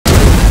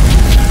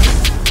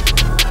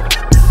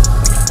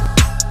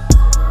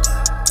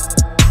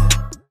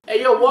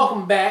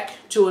welcome back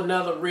to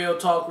another Real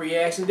Talk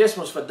reaction. This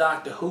one's for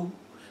Doctor Who,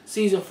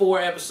 Season 4,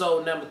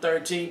 Episode number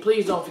 13.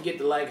 Please don't forget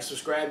to like and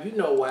subscribe. You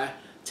know why.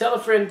 Tell a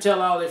friend to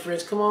tell all their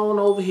friends. Come on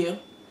over here.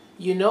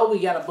 You know we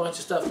got a bunch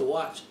of stuff to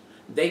watch.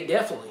 They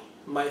definitely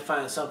might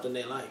find something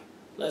they like.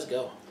 Let's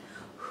go.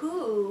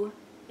 Who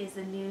is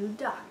the new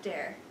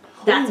Doctor?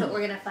 That's what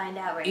we're going to find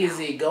out right now. Is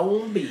it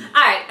going to be?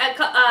 Alright,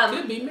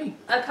 could be me.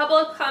 A couple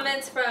of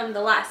comments from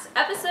the last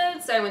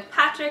episode, starting with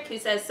Patrick, who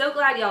says, "So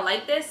glad y'all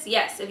like this.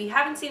 Yes, if you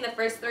haven't seen the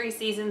first 3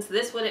 seasons,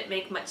 this wouldn't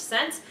make much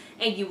sense,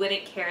 and you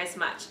wouldn't care as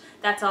much.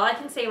 That's all I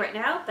can say right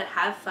now, but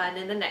have fun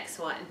in the next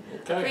one."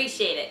 Okay.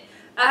 Appreciate it.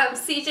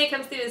 CJ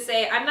comes through to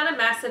say, "I'm not a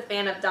massive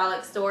fan of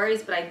Dalek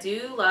stories, but I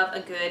do love a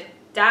good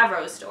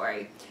Davros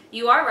story.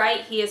 You are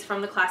right, he is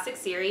from the classic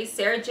series.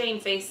 Sarah Jane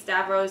faced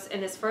Davros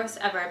in his first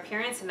ever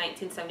appearance in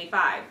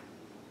 1975.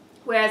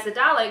 Whereas the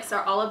Daleks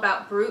are all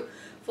about brute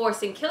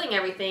force and killing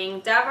everything,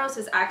 Davros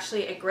is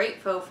actually a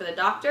great foe for the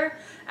Doctor,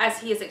 as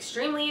he is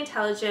extremely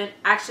intelligent.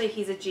 Actually,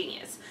 he's a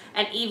genius.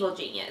 An evil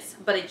genius,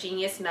 but a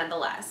genius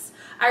nonetheless.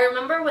 I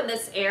remember when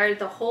this aired,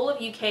 the whole of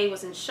UK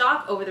was in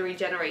shock over the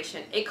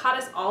regeneration. It caught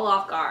us all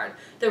off guard.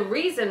 The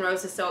reason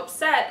Rose is so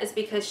upset is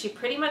because she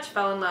pretty much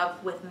fell in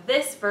love with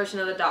this version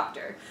of the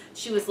Doctor.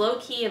 She was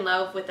low-key in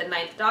love with the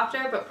 9th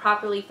Doctor, but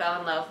properly fell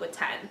in love with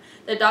 10.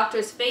 The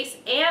Doctor's face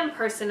and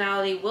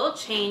personality will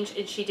change,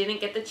 and she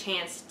didn't get the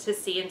chance to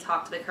see and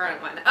talk to the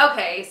current one."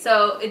 Okay,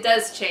 so it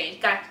does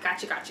change.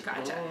 Gotcha.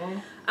 Mm-hmm.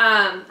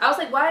 I was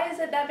like, why is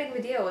it that big of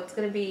a deal? It's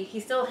going to be,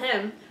 he's still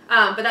him,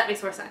 but that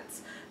makes more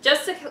sense.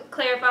 Just to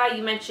clarify,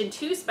 you mentioned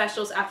 2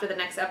 specials after the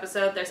next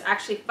episode. There's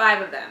actually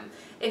 5 of them.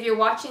 If you're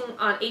watching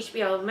on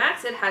HBO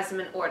Max, it has them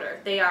in order.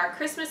 They are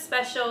Christmas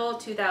Special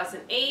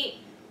 2008,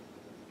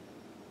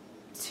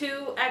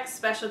 2X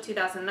Special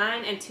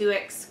 2009, and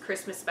 2X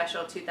Christmas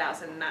Special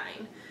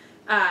 2009.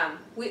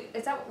 We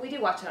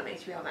do watch it on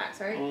HBO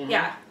Max, right? Mm-hmm.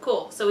 Yeah,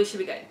 cool. So we should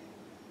be good.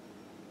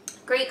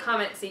 Great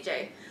comment,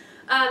 CJ.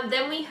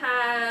 Then we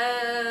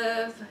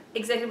have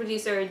executive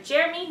producer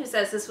Jeremy, who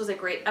says, "This was a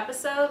great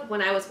episode.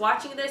 When I was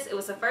watching this, it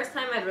was the first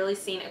time I'd really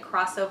seen a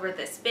crossover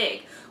this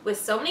big, with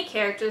so many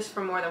characters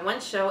from more than one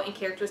show and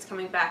characters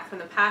coming back from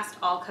the past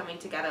all coming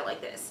together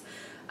like this.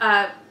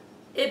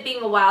 It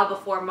being a while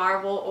before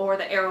Marvel or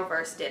the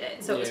Arrowverse did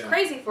it. So it was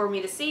crazy for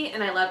me to see,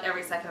 and I loved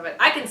every second of it."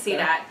 I can see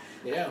that.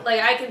 Yeah. Like,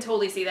 I can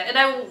totally see that. And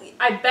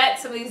I bet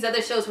some of these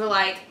other shows were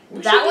like,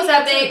 that was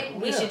epic,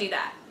 we should do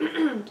that.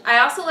 I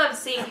also loved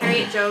seeing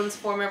Harriet Jones,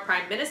 former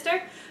Prime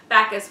Minister,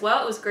 back as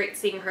well. It was great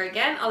seeing her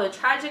again, although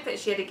tragic that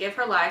she had to give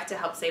her life to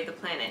help save the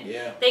planet.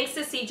 Yeah. Thanks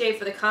to CJ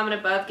for the comment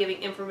above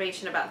giving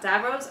information about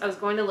Davros. I was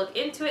going to look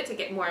into it to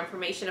get more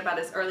information about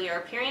his earlier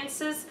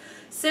appearances,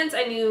 since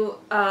I knew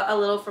a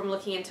little from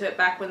looking into it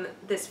back when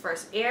this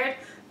first aired,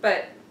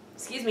 but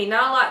excuse me,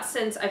 not a lot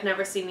since I've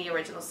never seen the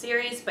original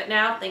series, but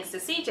now, thanks to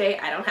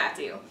CJ, I don't have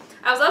to.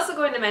 I was also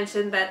going to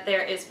mention that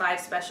there is 5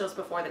 specials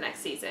before the next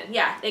season.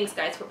 Yeah, thanks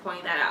guys for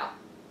pointing that out.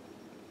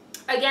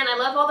 Again, I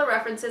love all the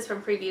references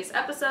from previous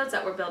episodes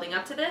that were building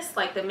up to this,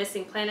 like the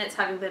missing planets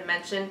having been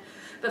mentioned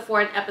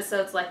before in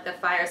episodes like the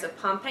Fires of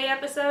Pompeii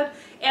episode,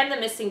 and the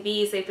missing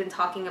bees they've been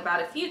talking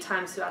about a few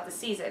times throughout the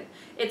season.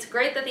 It's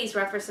great that these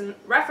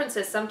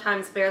references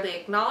sometimes barely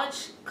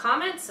acknowledge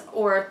comments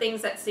or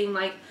things that seem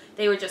like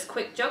they were just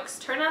quick jokes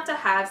turn out to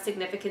have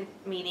significant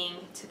meaning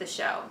to the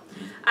show.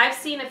 I've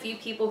seen a few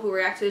people who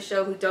react to the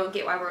show who don't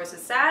get why Rose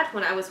is sad.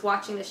 When I was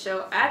watching the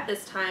show at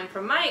this time,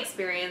 from my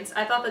experience,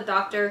 I thought the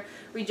Doctor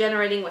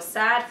regenerating was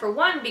sad, for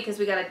one, because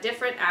we got a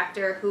different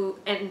actor who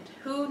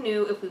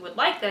knew if we would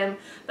like them,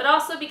 but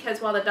also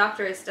because while the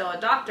Doctor is still a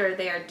Doctor,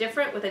 they are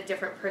different with a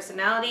different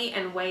personality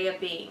and way of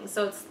being.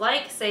 So it's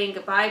like saying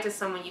goodbye to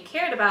someone you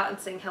cared about and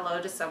saying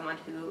hello to someone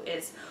who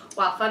is,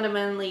 while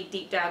fundamentally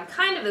deep down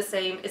kind of the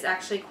same, is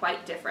actually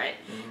quite different.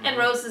 And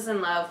Rose is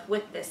in love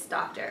with this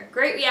Doctor.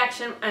 Great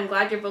reaction. I'm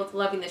glad you're both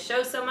loving the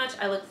show so much.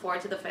 I look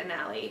forward to the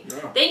finale.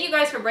 Thank you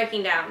guys for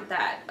breaking down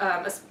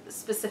that,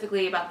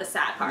 specifically about the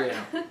sad part.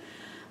 Yeah.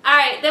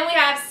 Alright, then we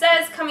have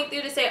Says coming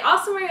through to say,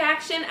 "Awesome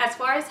reaction. As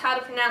far as how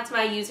to pronounce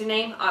my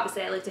username,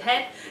 obviously I looked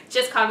ahead,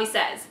 just call me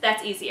Says.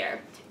 That's easier.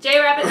 J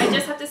Rabbit, I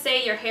just have to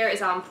say your hair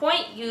is on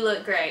point. You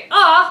look great."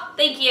 Aw,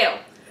 thank you.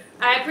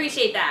 I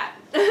appreciate that.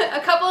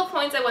 A couple of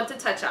points I want to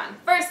touch on.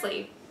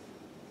 Firstly,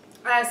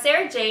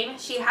 Sarah Jane,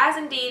 she has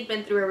indeed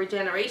been through a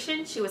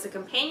regeneration. She was a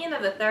companion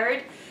of the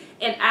 3rd,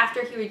 and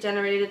after he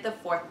regenerated the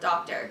 4th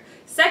Doctor.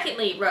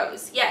 Secondly,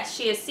 Rose. Yes,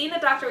 she has seen the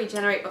Doctor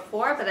regenerate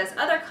before, but as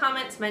other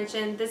comments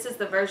mentioned, this is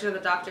the version of the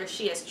Doctor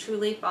she has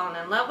truly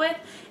fallen in love with,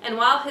 and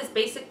while his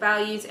basic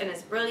values and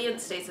his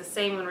brilliance stays the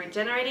same when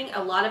regenerating,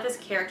 a lot of his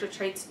character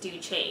traits do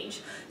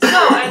change. So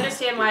I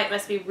understand why it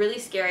must be really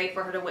scary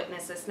for her to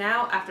witness this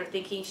now, after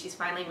thinking she's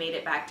finally made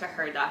it back to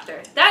her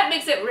Doctor. That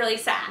makes it really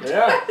sad.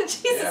 Yeah.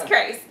 Jesus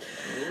Christ.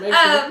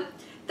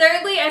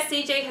 Thirdly, as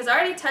CJ has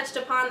already touched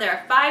upon, there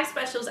are 5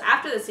 specials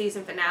after the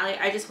season finale.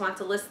 I just want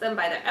to list them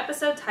by their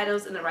episode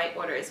titles in the right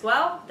order as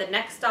well. The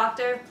Next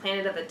Doctor,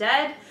 Planet of the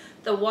Dead,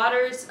 The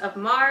Waters of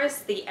Mars,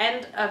 The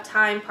End of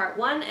Time Part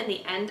 1, and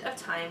The End of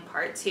Time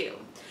Part 2.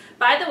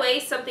 By the way,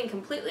 something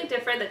completely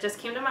different that just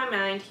came to my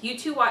mind. You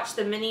two watched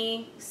the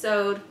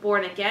mini-sode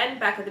Born Again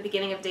back at the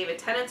beginning of David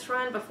Tennant's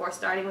run before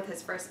starting with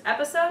his first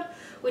episode,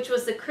 which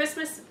was the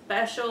Christmas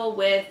special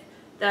with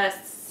the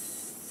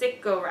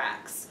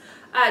Sycorax.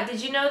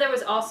 Did you know there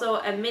was also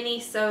a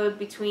mini-sode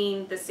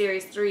between the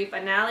Series 3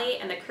 finale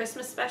and the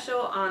Christmas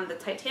special on the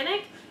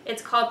Titanic?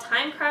 It's called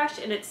Time Crash,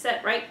 and it's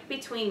set right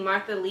between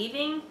Martha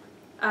leaving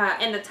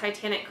and the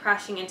Titanic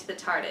crashing into the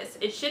TARDIS.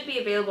 It should be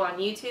available on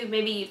YouTube.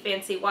 Maybe you'd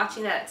fancy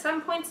watching that at some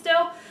point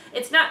still.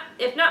 It's not,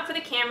 if not for the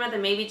camera,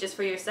 then maybe just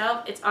for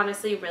yourself. It's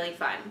honestly really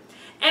fun.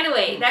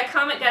 Anyway, that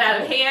comment got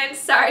out of hand.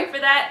 Sorry for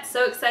that.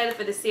 So excited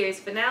for the series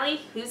finale.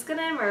 Who's going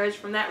to emerge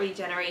from that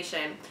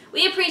regeneration?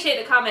 We appreciate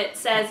the comment.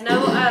 Says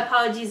no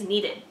apologies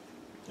needed.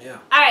 Yeah.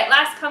 Alright,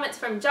 last comment's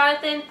from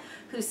Jonathan,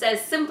 who says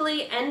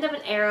simply, end of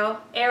an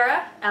era,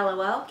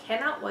 LOL,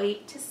 cannot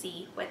wait to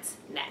see what's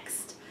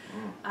next.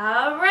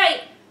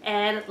 Alright,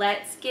 and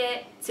let's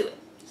get to it.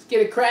 Let's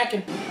get it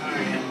cracking.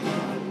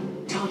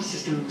 TARDIS is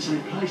still in the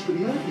same place, but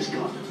the Earth is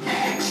gone.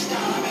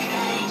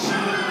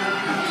 Exterminator!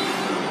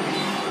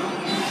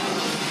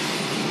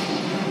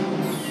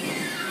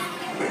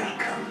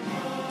 Welcome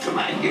to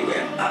my new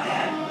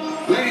empire.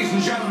 Ladies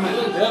and gentlemen,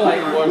 they're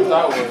like what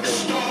Star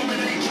Wars.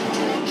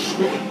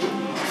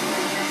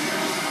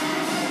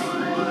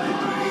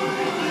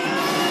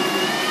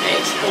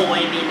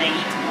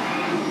 Exterminate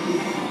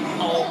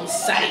on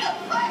sight.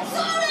 I'm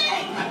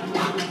sorry! The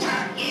doctor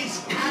is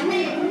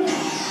coming!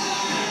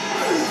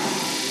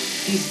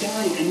 He's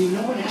dying, and you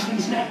know what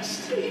happens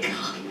next.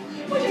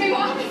 What do you mean,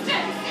 what happens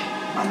next?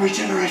 I'm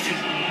regenerated.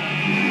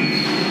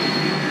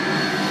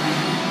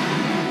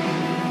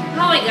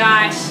 Oh my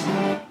gosh.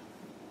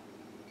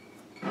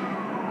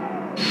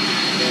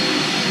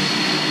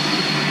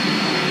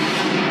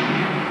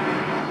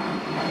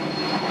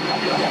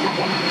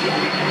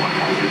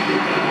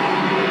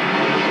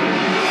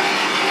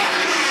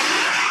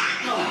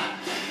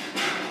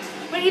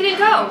 Where did it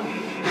go?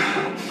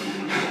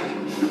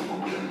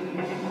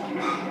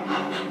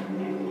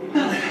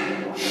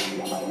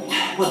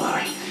 Well, I.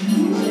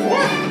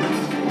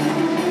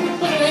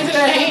 Put it into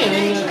that hand in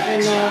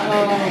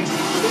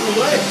the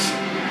glass.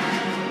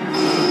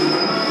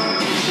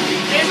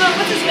 There's no,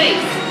 what's his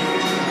face?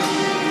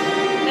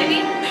 Maybe?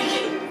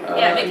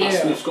 Yeah, Mickey.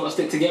 Yeah. We've got to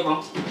stick together.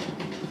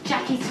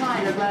 Jackie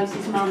Tyler,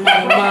 Rose's mum.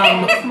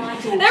 Mum. It's my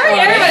daughter. There we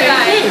go,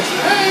 guys.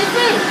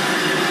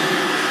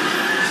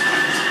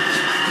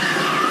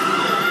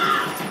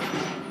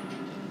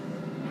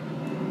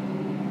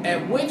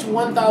 At which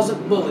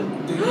 1,000th bullet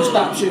do you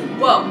stop shooting?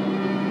 Whoa.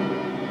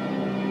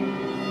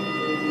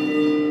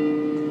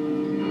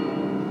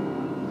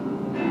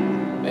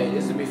 Hey,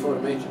 this is before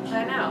the Matrix.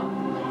 I know.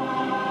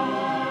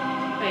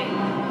 Wait,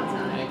 no, it's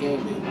not. That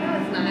can't be. No,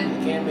 it's not.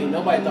 It can't be.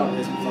 Nobody thought of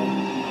this before.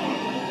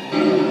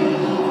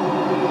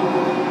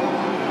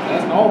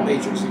 That's all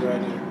Matrix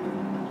right there.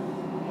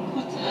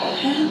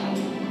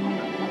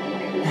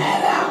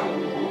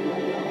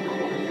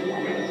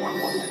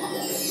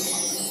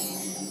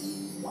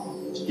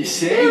 You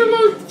see?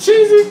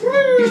 Cheesy.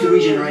 Used the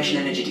regeneration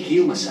energy to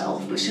heal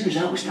myself, but as soon as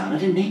that was done, I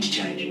didn't need to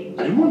change.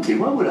 I didn't want to,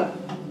 why would I?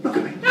 Look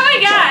at me. Oh my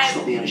god! To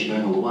stop the energy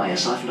going all the way, I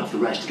siphoned off the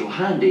rest into a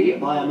handy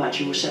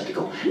biomatching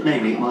receptacle,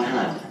 namely my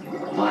hand.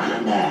 My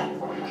hand there.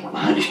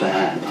 My handy spare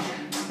hand.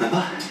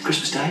 Remember?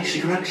 Christmas Day,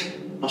 cigarettes?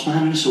 Lost my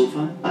hand in a sword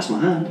fight. That's my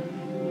hand.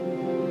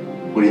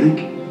 What do you think?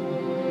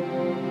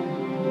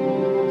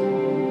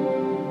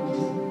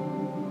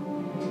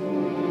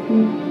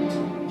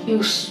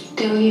 You're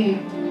still you.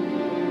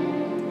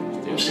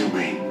 I'm still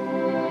me.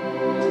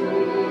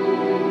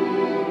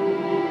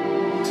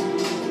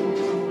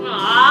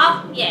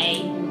 Aww,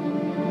 yay.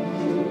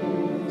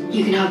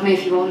 You can hug me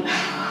if you want.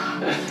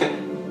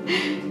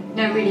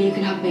 No, really, you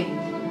can hug me. You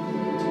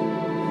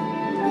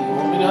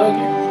want me to hug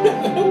you?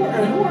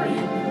 Who are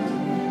you?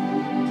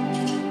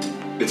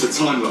 It's a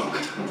time lock.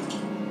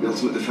 The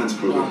ultimate defense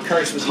program. Oh,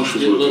 curse was Tosh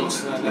was good working looks.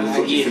 on it. Never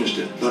thought she finished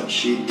it. But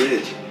she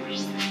did.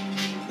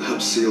 The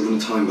hub's sealed in a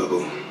time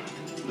bubble.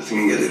 Nothing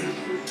can get in.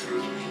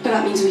 But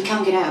that means we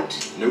can't get out.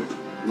 Nope.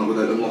 Not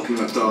without unlocking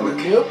that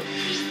Dalek. Yep.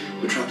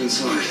 We're trapped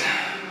inside.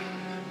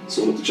 It's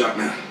all up to Jack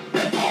now.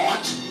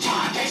 Report!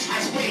 TARDIS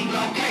has been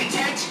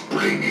located!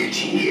 Bring it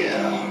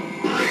here.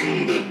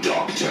 Bring the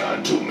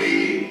doctor to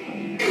me.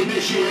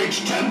 Initiate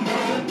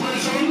temporal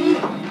prison!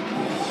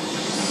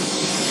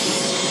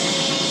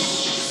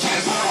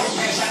 Temporal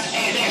prison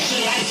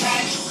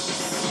initiated!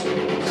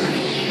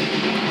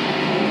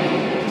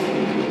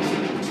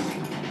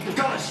 We've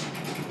got us.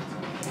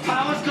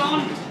 Power's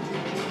gone.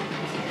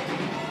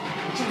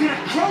 It's been a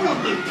chrono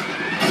loop.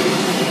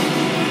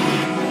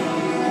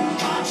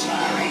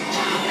 Transferring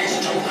TARDIS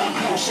to the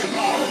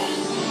crucible!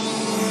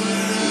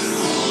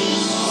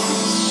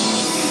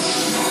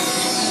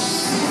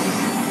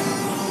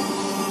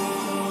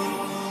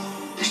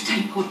 Those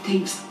teleport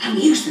things, can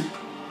we use them?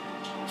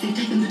 If they've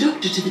taken the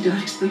doctor to the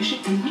Dalek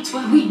spaceship, then that's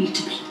where we need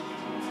to be.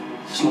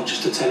 It's not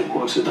just a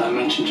teleport, it's a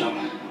dimension jump.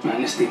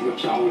 Man, this thing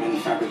rips a hole in the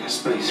fabric of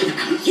space. So we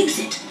can't use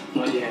it.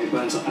 Not yet, it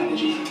burns up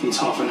energy. Needs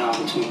half an hour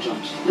between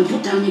jumps. Then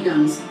put down your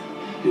guns.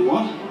 Do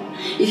what?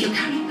 If you're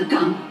carrying a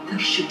gun, they'll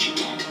shoot you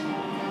dead.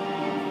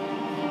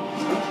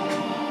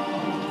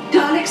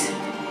 Daleks,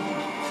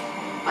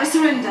 I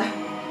surrender.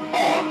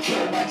 All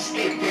humans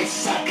in this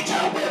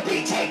sector will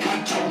be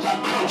taken to the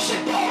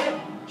Crucible.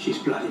 She's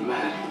bloody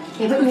mad.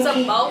 Yeah, but What's up,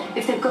 Mickey, Bo?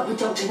 if they've got the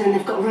Doctor, then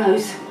they've got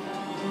Rose.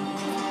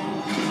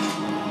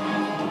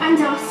 And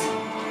us.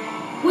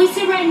 We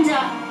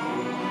surrender.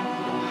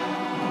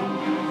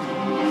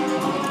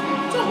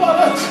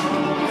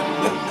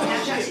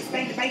 Now, Joe's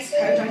explained the base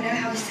code. I know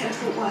how this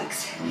teleport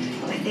works.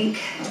 I think.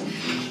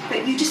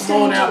 But you just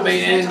Come on out,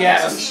 baby. They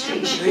got us.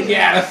 They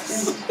got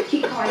us.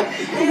 Keep quiet.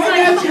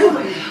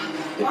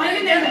 I'm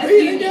a member of the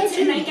unit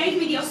and they gave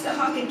me the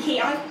Osterhagen key.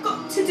 I've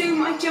got to do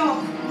my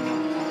job.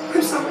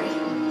 I'm sorry.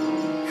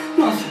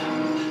 Martha,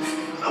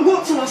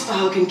 what's an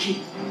Osterhagen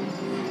key?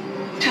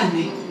 Tell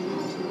me.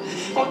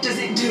 What does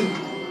it do?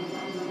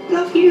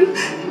 Love you.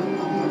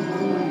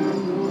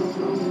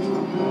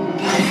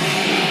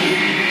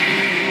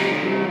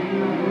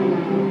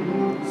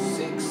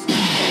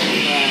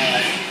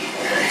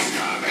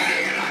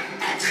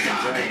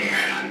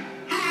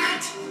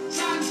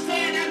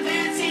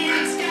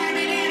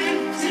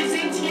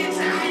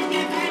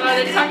 Oh,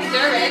 they're talking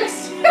German.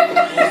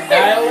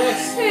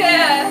 Dialects?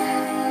 Yeah.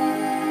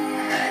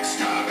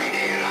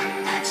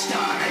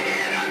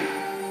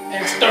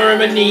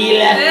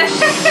 Exterminator.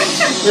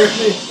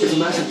 There's a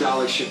massive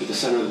Dalek ship at the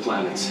center of the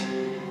planets.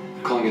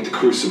 They're calling it the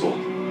Crucible.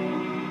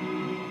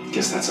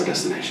 Guess that's our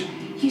destination.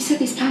 You said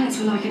these planets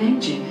were like an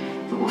engine.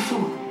 But what for?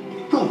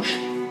 Rose,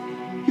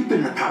 you've been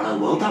in a parallel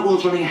world. That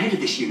world's running ahead of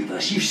this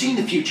universe. You've seen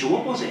the future.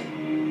 What was it?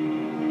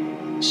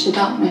 It's the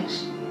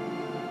darkness.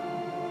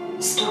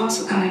 The stars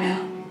were going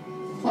out.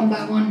 One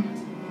by one.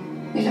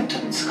 We looked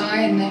up at the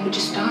sky and they were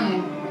just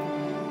dying.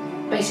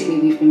 Basically,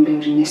 we've been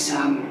building this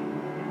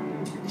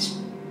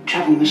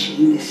travel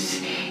machine,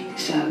 this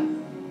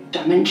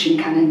dimension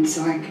cannon,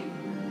 so I could...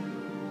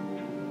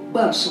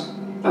 Well, so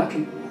I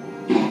could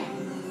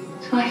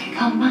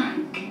come back.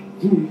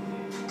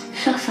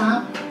 Shut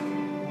up.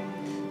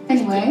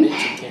 Anyway,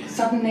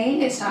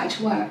 suddenly it started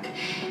to work,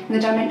 and the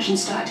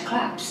dimensions started to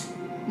collapse.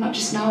 Not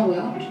just in our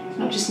world,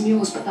 not just in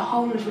yours, but the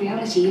whole of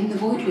reality in the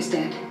void was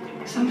dead.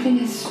 Something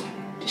is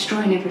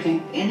destroying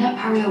everything. In that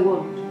parallel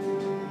world.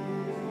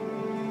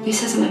 You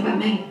said something about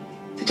me.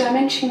 The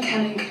dimension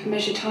cannon could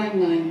measure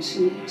timelines,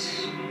 and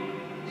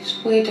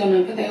it's weird,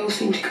 Donna, but they all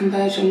seem to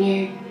converge on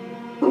you.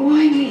 But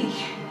why me?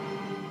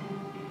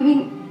 I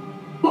mean,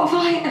 what have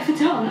I ever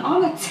done?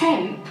 I'm a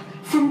temp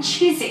from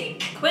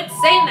Chiswick. Quit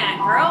saying that,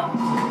 girl.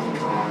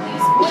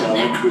 Use one Dalek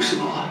then.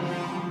 Crucible.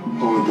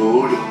 On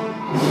board.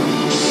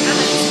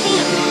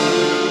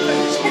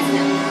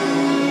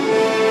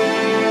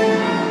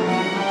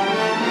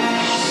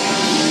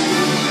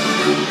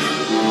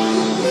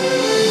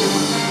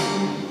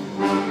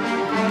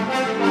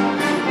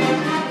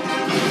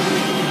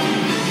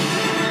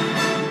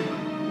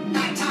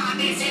 That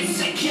TARDIS is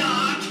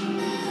secured.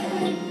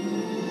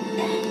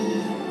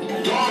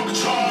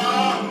 Doctor,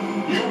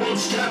 you will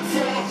step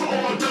forth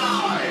or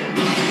die.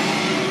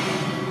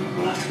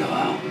 We'll have to go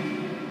out.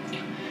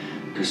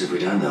 Because if we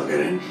don't, they'll get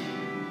in.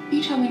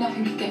 You told me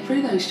nothing could get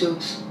through those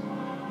doors.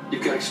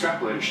 You've got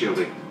extrapolator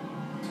shielding.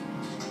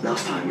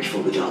 Last time we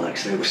fought the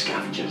Daleks, they were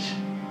scavengers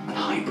and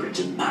hybrids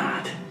and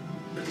mad.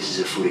 But this is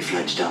a fully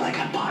fledged Dalek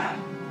empire.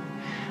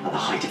 At the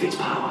height of its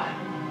power.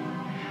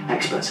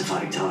 Experts are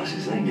fighting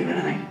TARDISes, they ain't doing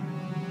anything.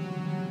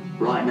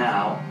 Right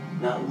now,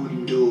 that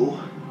wooden door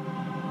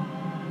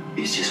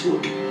is just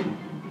wood.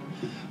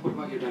 What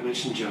about your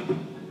dimension jump?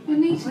 I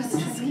need to another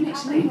 20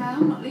 minutes anyway.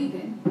 I'm not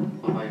leaving.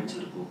 What about your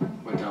teleport?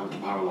 Went down with the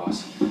power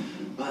loss.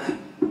 But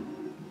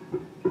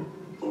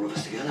all of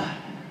us together.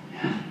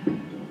 Yeah.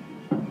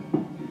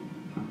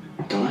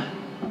 Donna?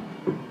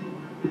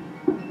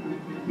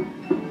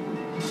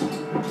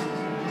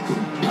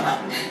 Donna?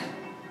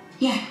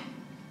 Yeah,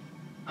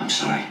 I'm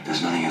sorry,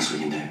 there's nothing else we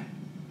can do.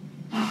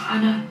 I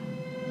know.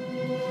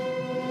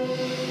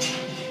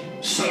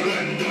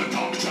 Surrender,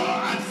 Doctor,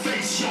 and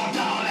face your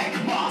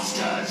Dalek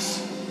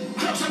masters.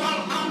 Crucible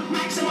on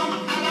maximum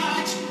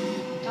alert.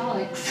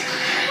 Daleks.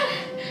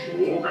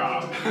 Oh,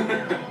 God.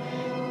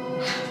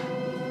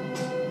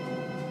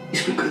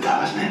 It's been good though,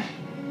 hasn't it?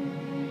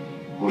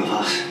 All of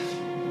us.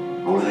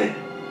 All of it.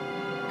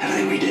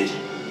 Everything we did.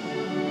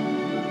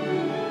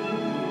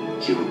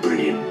 You were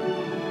brilliant.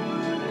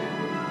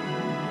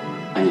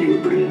 And you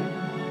were brilliant.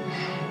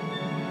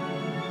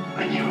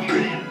 And you were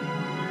brilliant.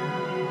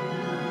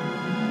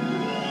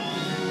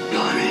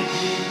 Blimey.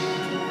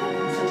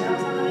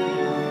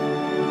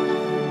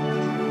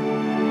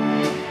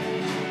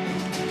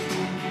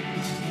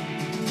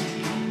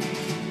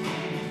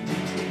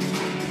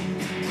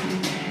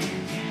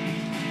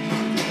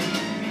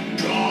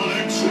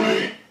 Daleks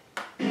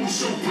reign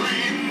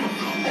supreme.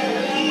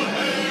 All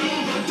hail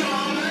the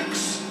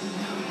Daleks.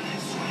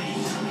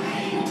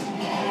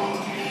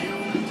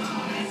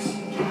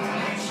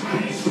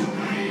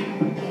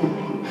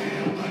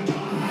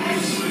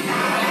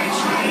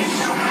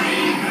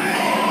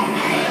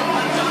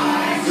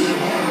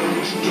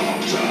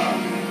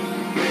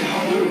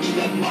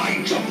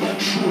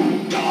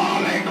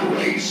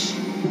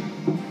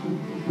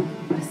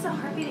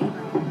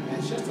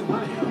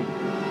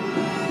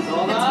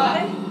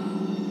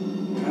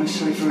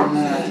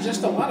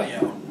 missed a lot of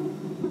y'all.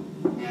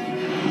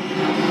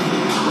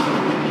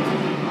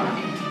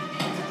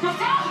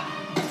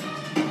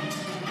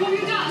 What have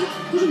you done?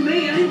 It wasn't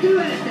me, I didn't do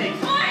anything.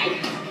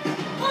 Fine!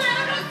 Fine,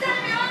 I'm not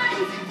standing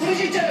behind! What did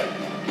you do?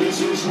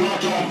 This is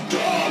not of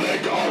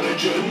Dalek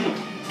origin.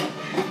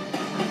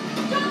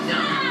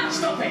 Doctor!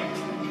 Stop it!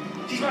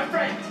 She's my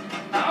friend.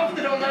 I opened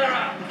the door and let her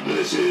out.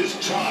 This is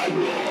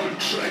Time Lord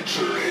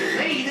treachery.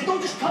 Hey, the door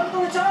just closed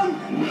on its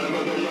own.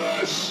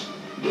 Nevertheless,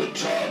 the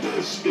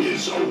TARDIS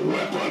is a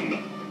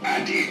weapon,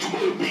 and it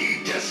will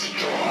be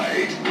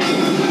destroyed.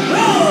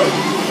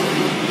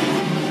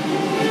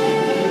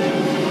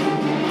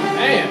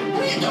 Damn.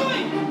 What are you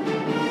doing?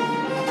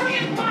 Bring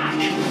it back!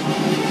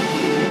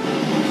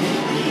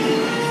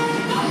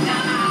 What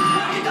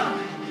have you done?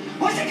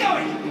 Where's it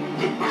going?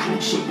 The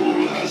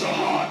Crucible has a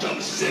heart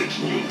of Z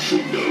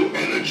neutrino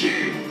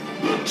energy.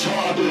 The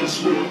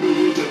TARDIS will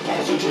be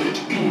deposited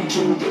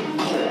into the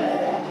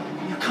core.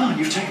 You can't.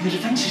 You've taken the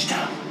defences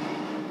down.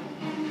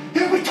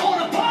 It'll be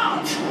torn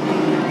apart!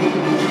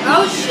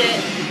 Oh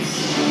shit.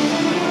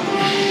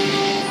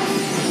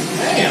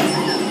 Damn.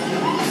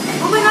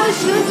 Oh my god, is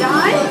she gonna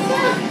die?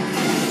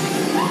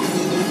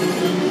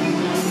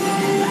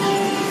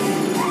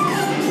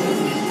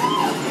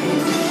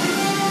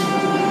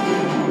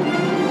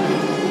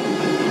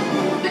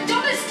 The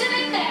Donna's still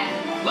in there!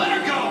 Let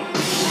her go!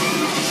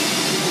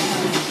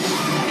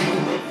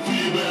 The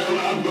female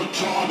and the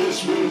TARDIS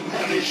will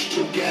perish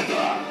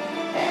together.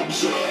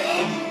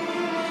 Observe.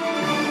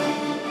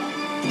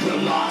 The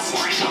last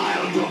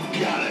child of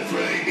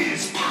Gallifrey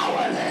is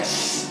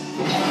powerless.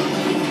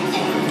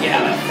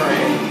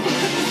 Gallifrey.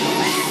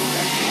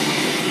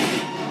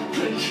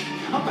 Please,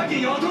 I'm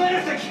begging you, I'll do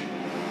anything.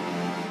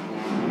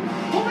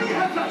 Pull me your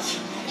headlights.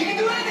 You can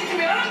do anything to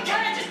me, I don't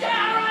care, just get her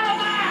out of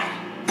there!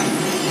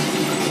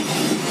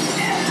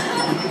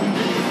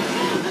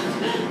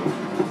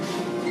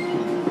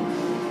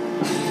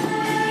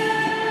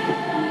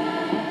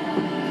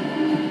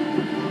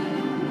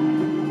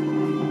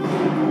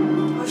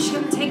 Oh, she's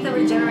gonna take the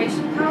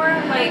regeneration power?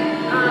 Like,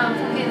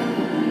 fucking,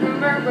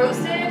 remember Rose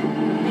did?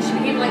 And she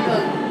became like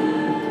a...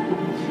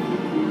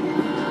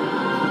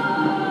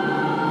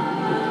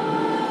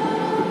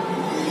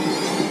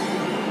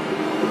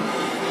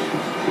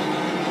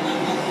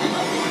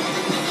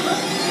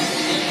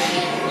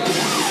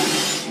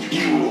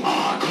 You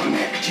are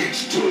connected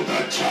to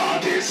the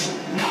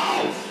TARDIS.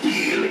 Now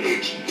feel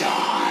it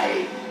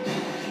die.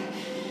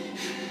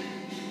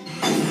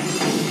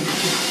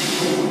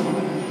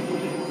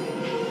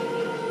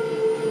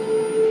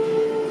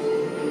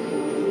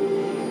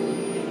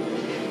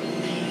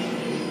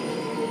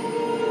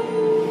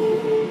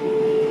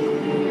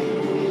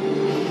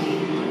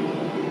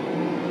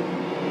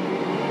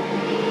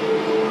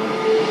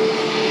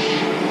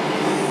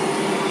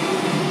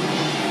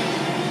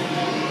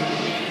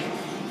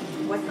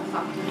 What the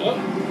fuck? Oh,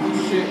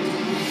 shit.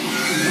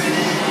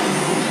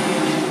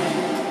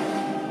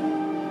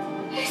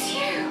 It's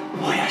you!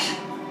 Oh, yes.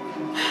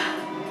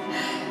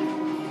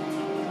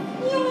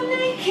 You're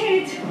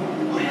naked!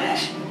 Oh,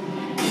 yes.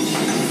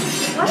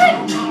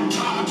 What?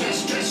 TARDIS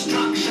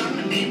destruction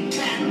in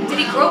 10 Did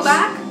he grow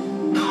back?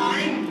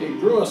 9, It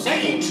grew a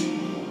second.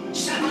 8,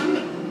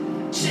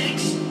 7,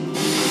 6,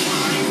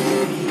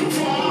 5,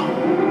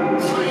 4,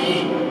 3,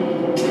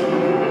 2,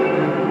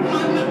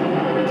 1.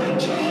 The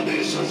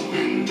TARDIS has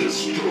been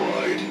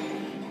destroyed.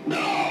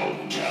 Now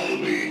tell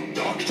me,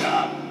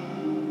 Doctor,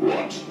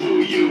 what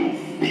do you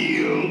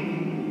feel?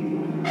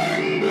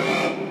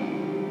 Anger,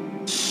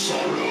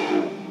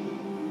 sorrow,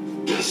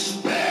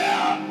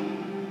 despair.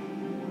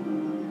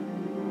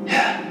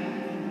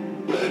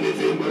 Then if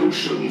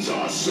emotions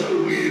are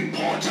so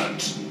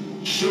important,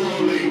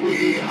 surely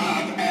we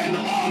have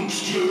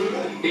enhanced you.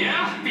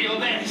 Yeah, feel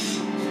this.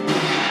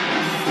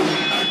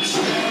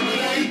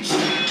 Exterminate!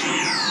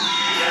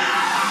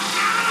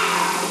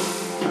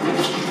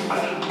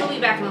 He'll be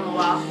back in a little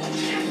while. Oh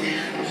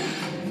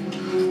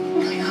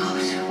my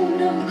god, oh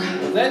no.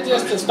 Is that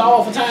just a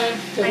stall for time?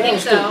 'Cause I that think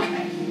was so.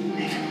 stupid.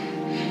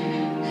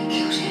 They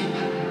killed him.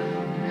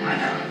 I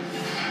know.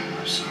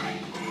 I'm sorry.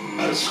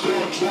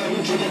 Escort them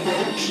to the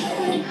boat.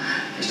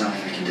 There's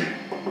nothing we can do.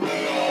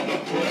 They are the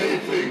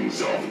playthings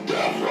of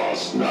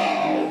Davros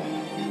now.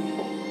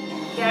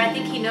 Yeah, I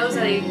think he knows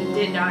that he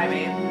did die,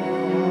 man.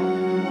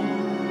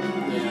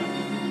 Yeah.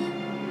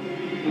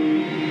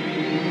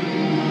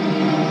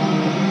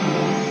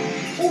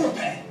 Full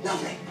repair.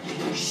 Lovely.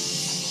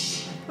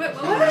 Wait,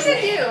 what did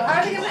they do?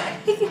 How did they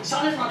get back?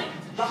 Silent running.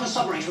 Like on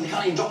submarines when they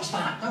can't even drop a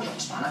spanner. Don't drop a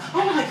spanner.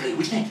 I'm likely,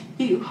 which means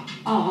you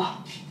are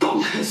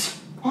bonkers.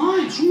 Why?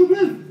 What's wrong with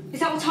blue? Is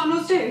that what Time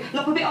Lords do?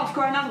 Lop a bit off,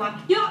 grow another one.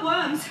 You're like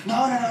worms. No,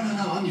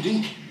 I'm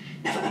unique.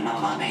 Never gonna know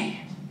like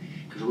me.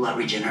 Because all that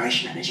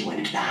regeneration energy went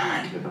into the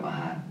hand. Look at my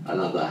hand. I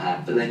love that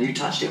hand. But then you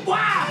touched it.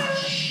 Wow!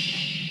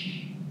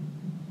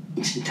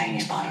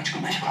 Instantaneous biological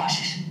meta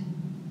crisis.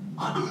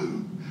 I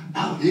grew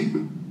out of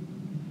you.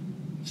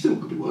 Still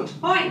could be worse.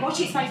 Oi, watch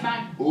it,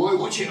 spaceman. Boy,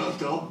 watch it, Earth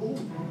Girl.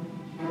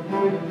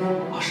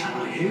 I sound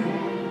like you.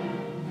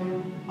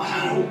 I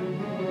sound all.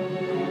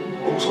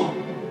 Also,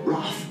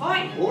 rough.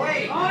 Oi!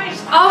 Oi!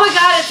 Oh my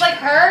god, it's like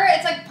her?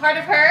 It's like part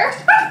of her?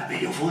 Be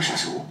your voice,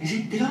 that's all. Is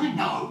it? Did I?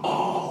 No.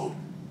 Oh,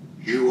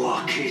 you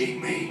are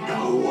kidding me.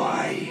 No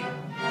way.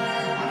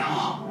 One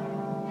heart.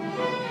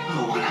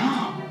 Oh, one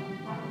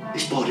heart.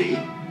 This body,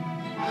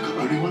 I've got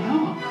only one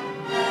heart.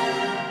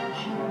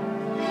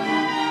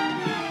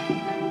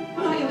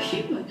 Well, you're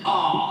human.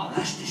 Oh,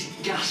 that's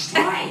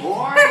disgusting. Oi!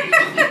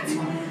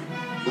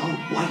 No,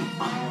 wait.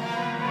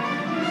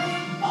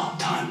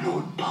 Part-time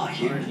Lord, part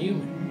human.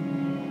 Human.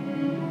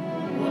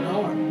 One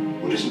heart.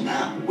 What isn't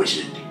that,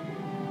 wizard?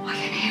 I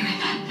can hear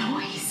that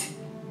noise.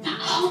 That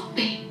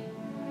heartbeat.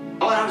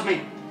 Oh, that was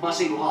me. My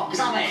single heart.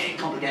 Because I made it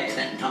complicated,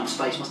 then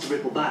time-space must have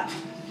rippled back.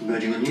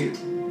 Emerging on you.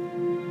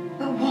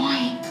 But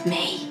why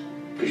me?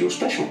 Because you're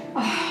special. Oh,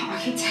 I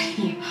keep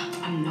telling you,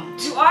 I'm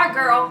not. You are,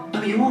 girl. No,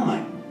 but you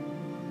aren't.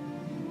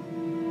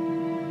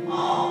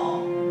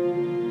 Oh.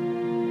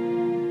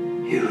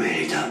 You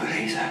really don't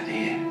believe that, do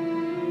you?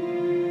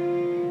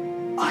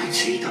 I can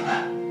see it on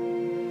that.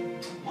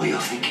 What you're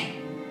thinking.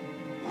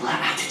 All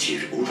that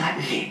attitude, all that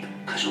lip,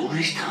 because all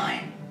this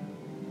time,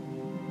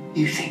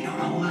 you think you're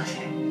not worth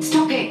it.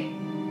 Stop it!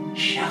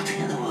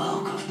 Shouting at the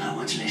world because no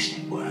one's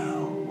listening.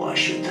 Well, why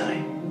should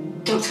they?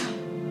 Doctor,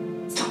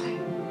 stop it.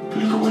 But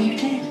look at what you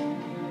did.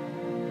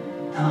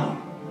 No.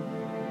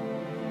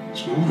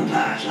 It's more than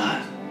that,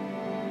 like.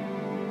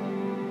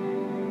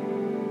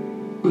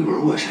 We were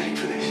always heading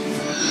for this.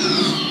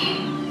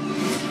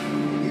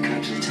 You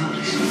came to the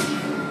TARDIS.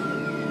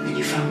 And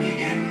you found me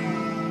again.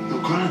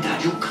 Your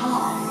granddad, your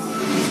car.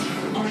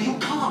 Oh, your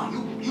car.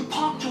 You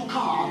parked your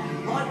car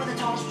right where the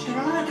TARDIS was going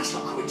to land. That's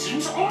not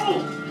coincidence at all.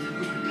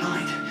 We've been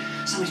blind.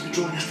 Something's been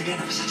drawing us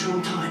together for such a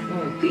long time.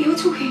 But you're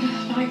talking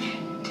like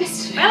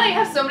destiny. I like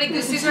have so many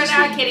goosies right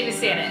now, I can't even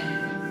stand it.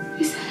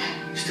 Is that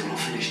Still not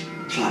finished.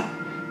 It's like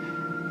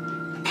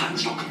the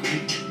pattern's not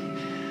complete.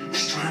 The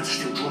strands are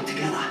still drawn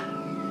together.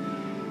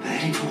 They're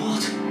heading for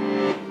what?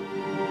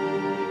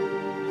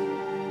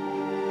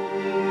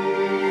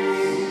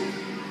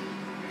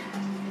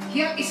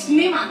 Hier ist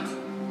niemand.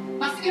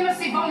 Was immer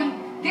Sie wollen,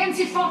 gehen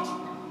Sie fort.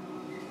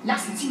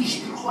 Lassen Sie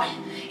mich in Ruhe.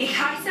 Ich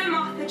heiße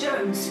Martha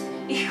Jones.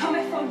 Ich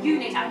komme von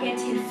Unit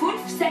Agentin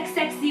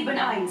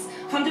 56671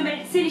 von der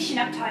medizinischen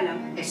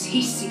Abteilung. Es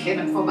hieß, Sie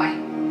kämen vorbei.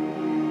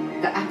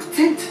 Der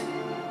Akzent.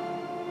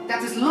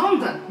 That is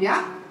London,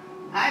 yeah?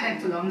 I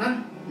went to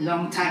London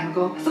long time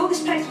ago. I thought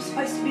this place was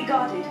supposed to be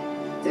guarded.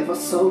 There were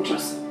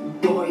soldiers,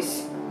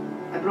 boys.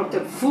 I brought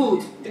them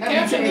food. The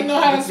captain didn't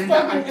know how to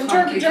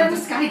interpret the German.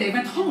 sky, they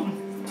went home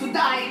to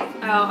die.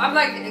 Oh, I'm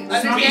like,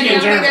 understanding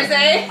what they're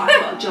saying. I've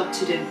got a job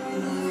to do.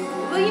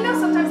 Well, you know,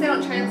 sometimes they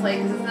don't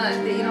translate because it's not,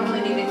 you don't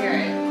really need to hear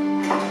it.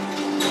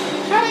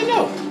 How do they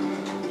know?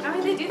 I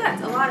mean, they do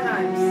that a lot of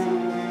times.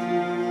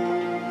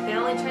 They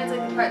only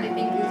translate the part they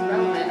think is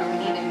relevant or we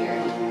need to hear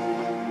it.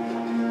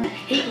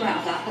 He grew out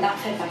of that, but that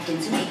fed back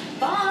into me.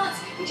 But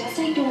it just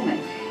stayed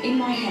dormant in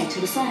my head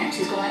till the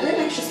synapses got that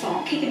little extra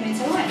spark kicking me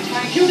into life.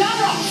 Thank you,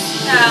 Dara!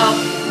 No.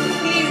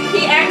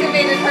 He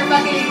activated her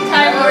fucking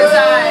Time Lord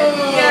side.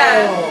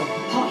 Yeah.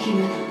 Part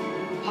human,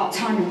 part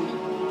Time Lord.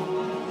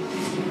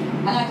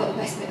 And I got the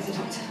best bit of the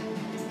Doctor.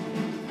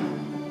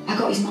 I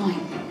got his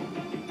mind.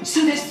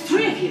 So there's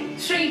 3 of you?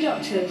 3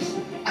 doctors?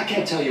 I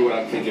can't tell you what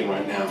I'm thinking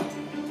right now.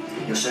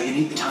 You're so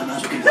unique, the Time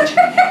Lords were convention.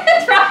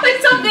 It's probably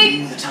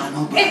something The Time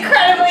Lord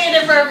incredibly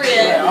inappropriate.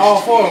 Yeah,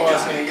 all 4 of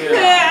us can get it.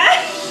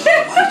 Yeah.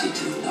 Why did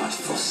you not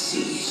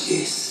foresee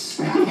this?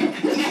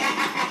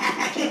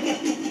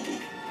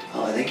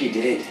 Oh, I think he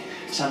did.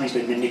 Something's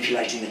been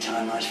manipulating the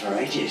Time Lords for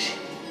ages.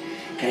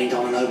 Getting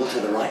Donna Noble to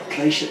the right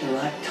place at the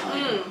right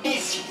time.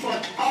 This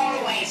would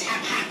always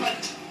have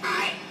happened.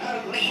 I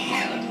only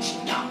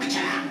helped,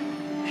 Doctor.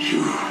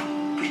 You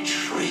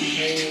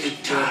betrayed the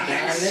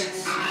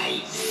Daleks.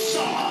 I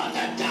saw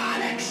the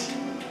Daleks.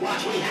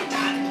 What we have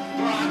done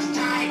brought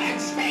time and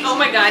space. Oh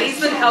my god, he's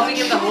been helping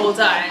him the whole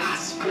time.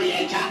 As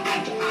creator,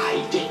 and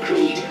I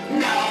decreed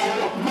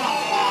no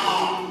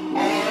more.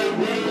 I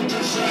will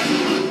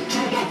descend to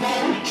the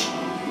vault.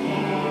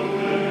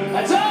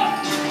 That's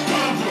up!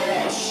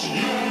 Davros, you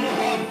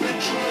have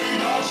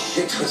betrayed us.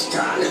 It was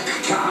Dalek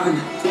Khan.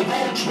 The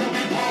vault will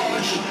be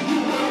purged. You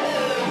will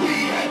all be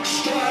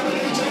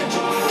exterminated.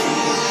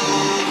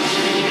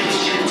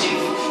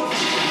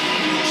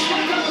 I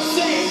gotta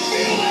say,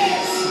 feel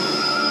this!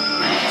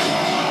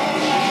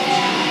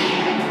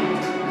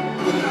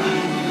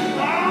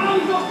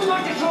 We've lost the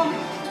microphone!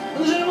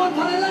 There's only one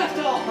panel left,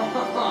 oh!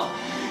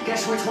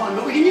 Guess which one,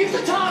 but we can use the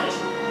TARDIS.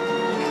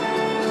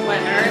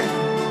 What, Earth?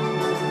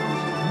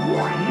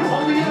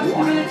 Holding out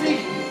stability,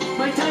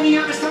 maintaining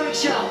atmospheric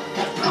shell.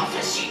 The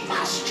prophecy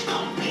must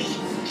complete.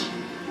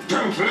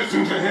 Don't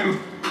listen to him.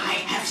 I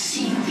have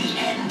seen the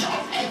end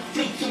of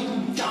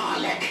everything,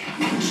 Dalek,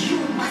 and you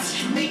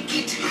must make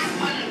it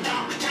happen,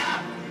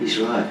 Doctor. He's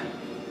right.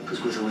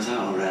 Because with or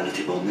without a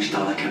reality bomb, this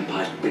Dalek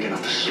Empire's big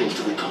enough to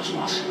slaughter the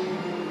cosmos.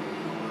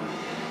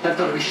 They've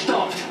got to be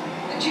stopped.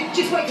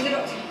 Just wait for the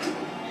doctor.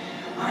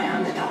 I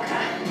am the Doctor.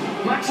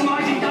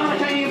 Maximizing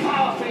Dalek alien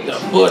power feed. The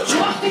Butcher.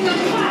 Blasting them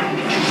back!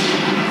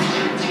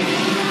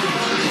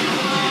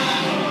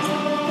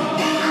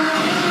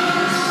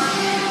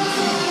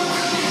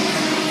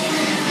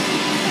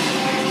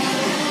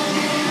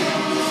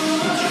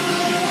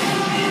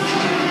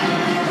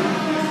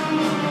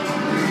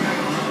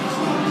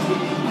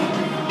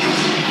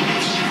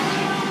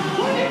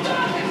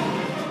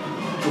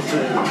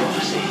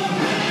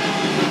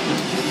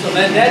 So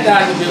let that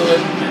doctor do it,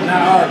 and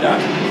not our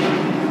doctor.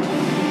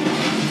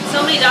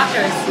 So many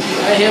doctors.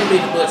 Let him be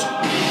the butcher.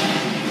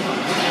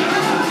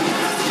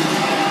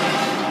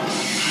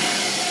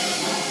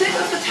 There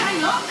goes the time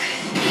lock.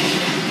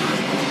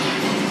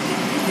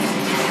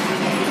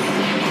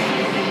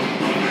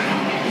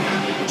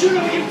 Do you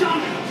know what you've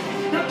done?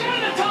 Now get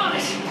in the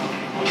TARDIS!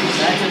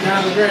 Back to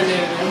kind of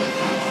granddaddy, man.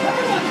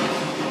 Everyone!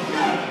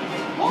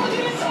 All of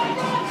you inside,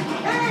 right?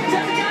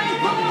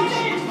 Jackie, follow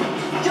me!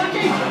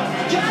 Jackie!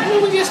 Where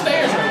do we get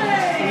stairs right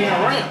there? I mean, a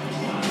ramp.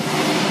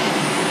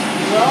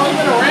 There's always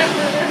been a ramp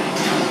right there.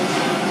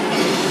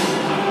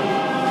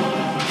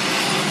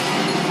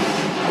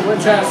 I'm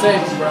gonna try to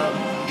save you, bro.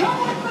 Come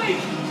with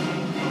me!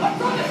 I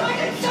promise I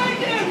can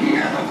save you!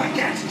 Never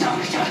forget,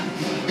 Doctor!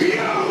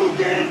 You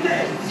did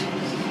this!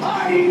 I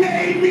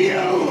name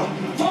you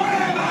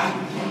forever!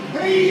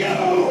 You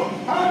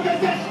are the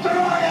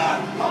destroyer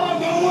of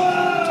the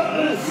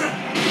world!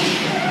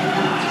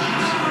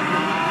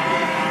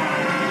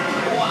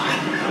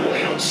 One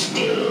will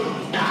still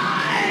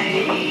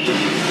die.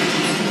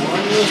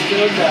 One will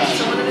still die.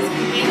 So one of his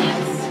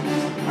companions.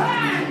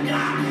 And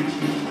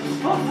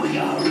off we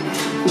go!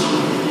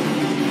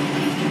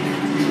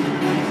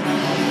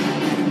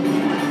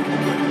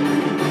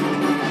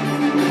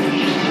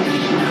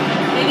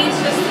 Maybe it's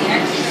just the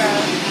extra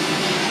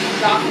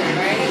doctor,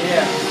 right?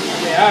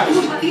 Yeah.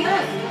 What about the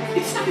Earth?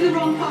 It's stuck in the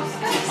wrong part of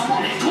space. I'm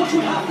on it.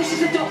 Torchwood Hub, this is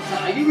the Doctor.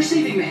 Are you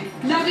receiving me?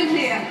 Loud and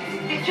clear.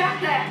 Is Jack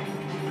there?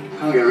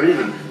 Can't get rid of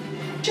him.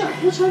 Jack,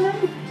 what's her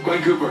name?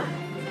 Gwen Cooper.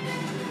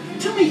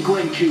 Tell me,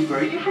 Gwen Cooper,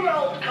 are you From an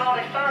old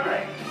Cardiff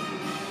family.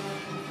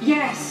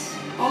 Yes,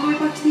 all the way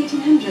back to the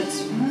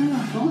 1800s. I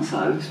thought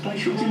so.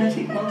 Spatial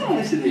genetic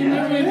multiplicity. You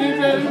never did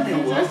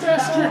that.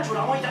 That's true. I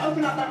want you to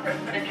open up that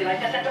rift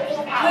manipulator, send all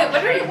the power.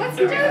 Wait, what's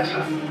he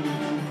doing?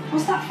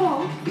 What's that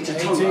for? It's a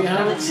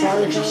 1800,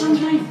 sorry, What's your son's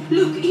name?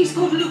 Luke. He's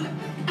called Luke.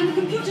 And the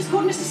computer's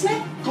called Mr.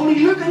 Smith. Calling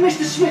Luke and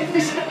Mr. Smith.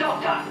 This is the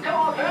Doctor. Come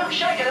on, Luke,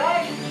 shake a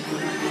leg.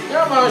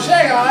 Come on,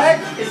 shake on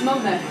it. His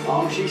mum there.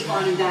 Oh, she's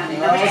fine and dandy.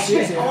 Oh, Now, Mr. she's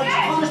Smith, here. I want you to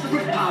harness the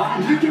rift power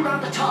and loop it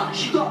around the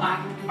TARDIS. You got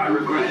that? I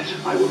regret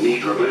I will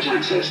need remote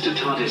access to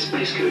TARDIS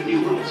space code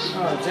numerals.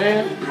 Oh,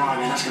 damn.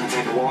 Blimey, that's going to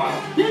take a while.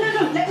 No,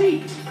 let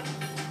me.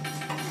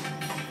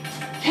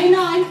 K9,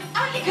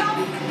 out you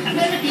come.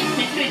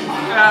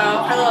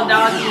 Oh, her little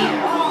doggy.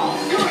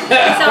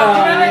 So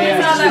remember he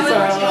saw that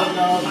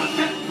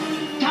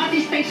with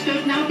TARDIS space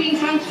code now being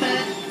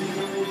transferred.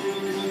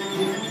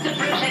 The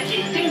process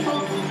is simple.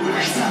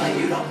 Where's that,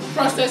 you lot?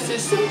 Process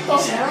is simple.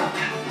 Sarah,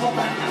 hold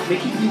that now.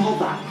 Vicky, you hold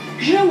that.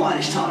 Because you know why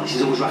this TARDIS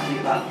is always rattling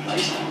about the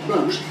place?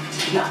 Rose,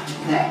 no,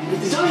 there.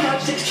 It's designed to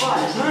have 6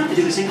 pilots. Learn to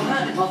do it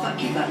single-handed. Well, that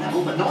keep that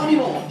level, but not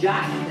anymore.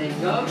 Jack, there you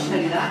go.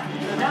 Steady that.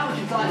 Now we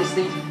can fly this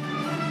thing.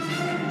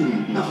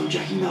 No,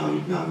 Jackie,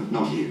 no,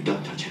 not you.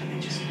 Don't touch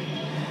anything. Just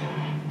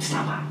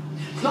Stand back.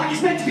 It's like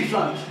it's meant to be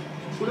flown.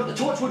 We've got the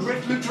Torchwood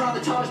Rift looped around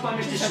the TARDIS by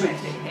Mr.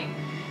 Smith.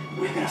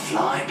 We're going to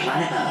fly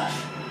planet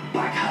Earth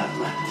back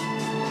home.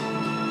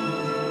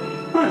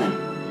 right then.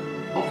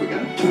 Off we go.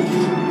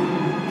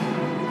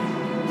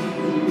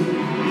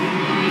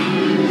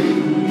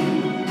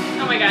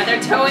 Oh my god,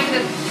 they're towing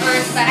the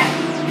Earth back.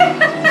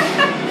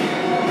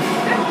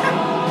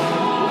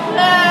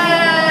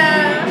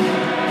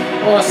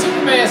 Well,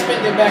 Superman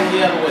spent it back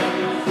the other way.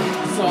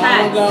 So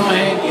I'm going to go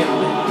ahead and get it.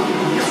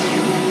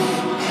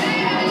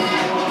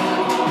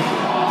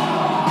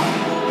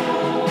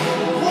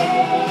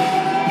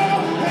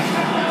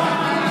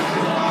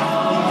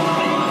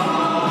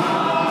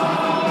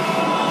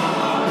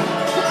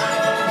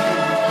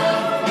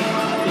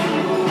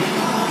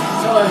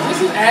 So if this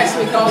is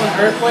actually causing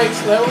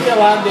earthquakes, there will be a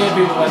lot of dead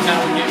people by the time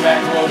we get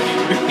back to where we need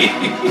to be.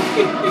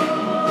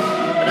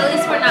 But at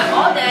least we're not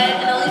all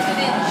dead, and at least we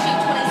didn't shoot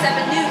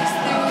 27 nukes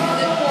through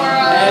the core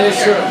of That is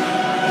true.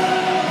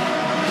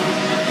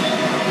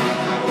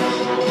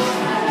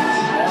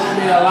 There will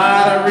be a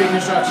lot of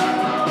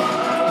reconstruction.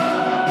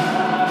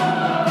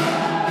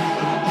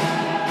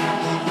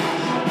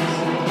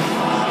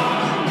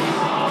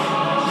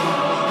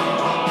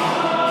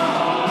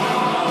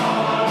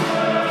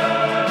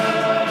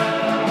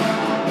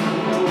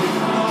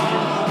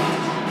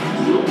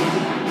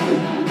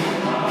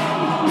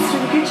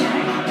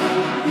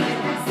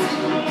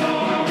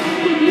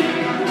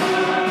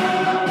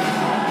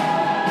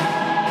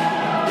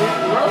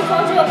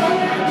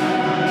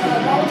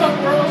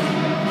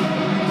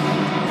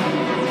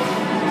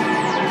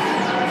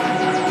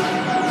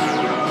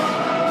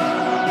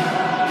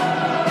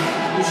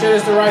 You sure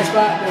it's the right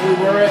spot that we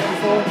were at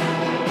before?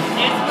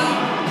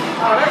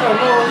 Oh, there goes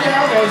Moon.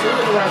 Yeah, okay, so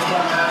it's the right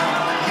spot.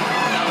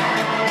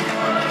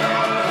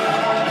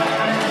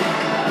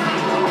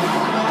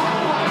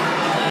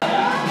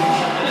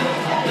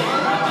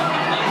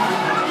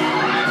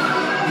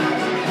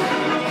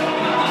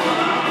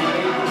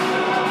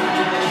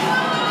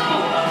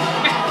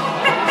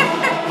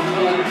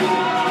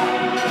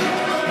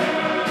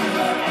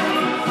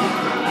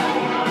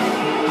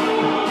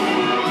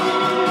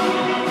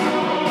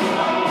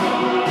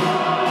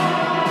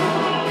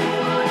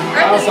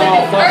 house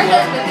all fucked Earth up.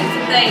 has been through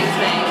some things,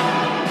 man.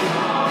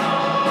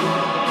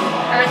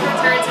 Earth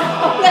returns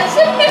home. That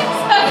shit is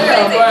so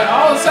Yeah, crazy. but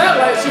all the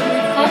satellites should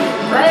be fucking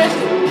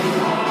crashing.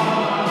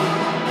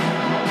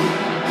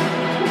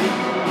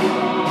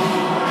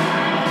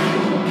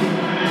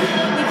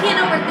 You can't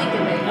overthink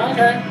of it.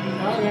 Okay.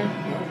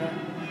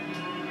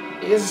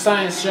 It's a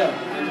science show.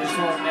 I just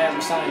want to have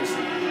a science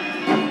thing.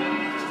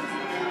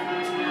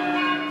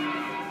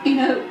 You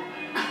know,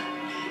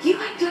 you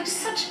act like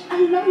such a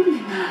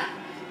lonely man.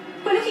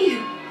 But look at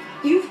you.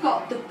 You've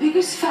got the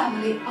biggest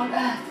family on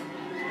earth.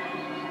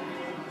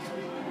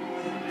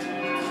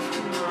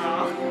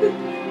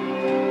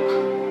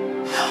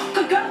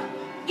 Good girl.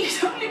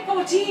 He's only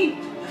 14.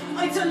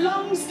 It's a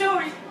long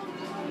story.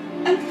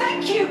 And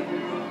thank you.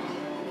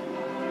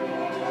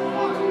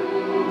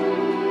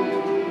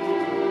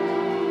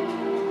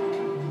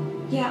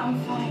 Yeah, I'm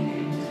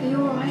fine. Are you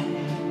alright?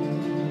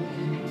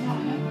 No,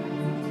 I'm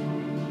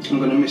not. I'm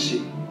gonna miss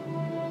you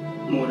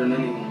more than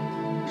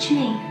anyone. What do you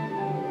mean?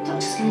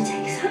 Doctor's gonna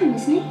take us home,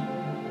 isn't he?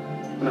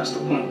 But that's the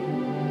point.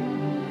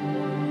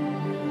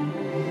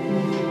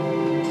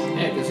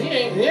 Yeah, because he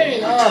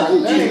ain't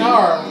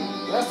our.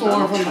 That's the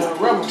one from the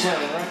Rebel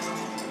Planet, right?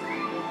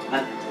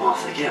 And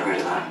Arthur, get rid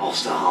of that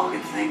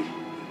Osterhagen thing.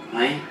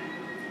 Eh?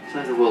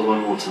 Save the world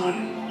one more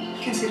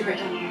time. Consider it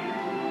done.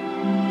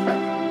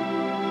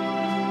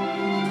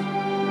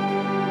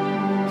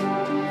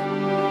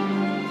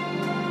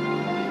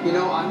 You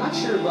know, I'm not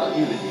sure about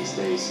Human these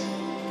days.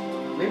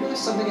 Maybe there's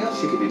something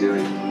else you could be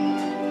doing.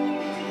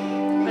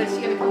 But is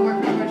she gonna come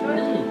work for her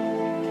toilet?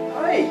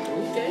 Hey,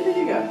 where did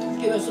you go? Let's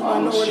get us some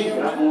I'm minority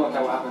stupid. I can work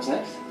out what happens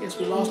next. Guess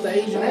we lost the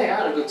Asian. Hey, I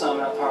had a good time in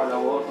that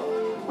parallel world, but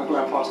my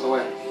grand passed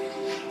away.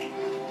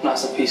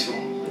 Nice and peaceful.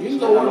 You can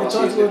go work in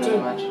Tokyo too.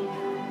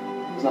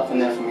 There's nothing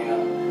there for me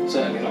now.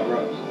 Certainly not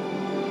Rose.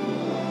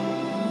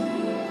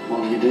 What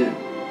will you do?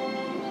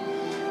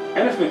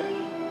 Anything.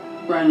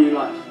 Brand new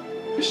life.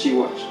 Just you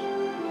watch.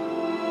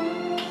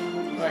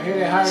 Right here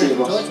they hired See you,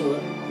 for boss. Torchwood.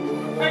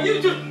 Hey,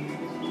 you two!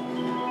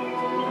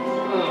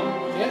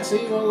 Yeah,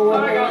 see, you want to go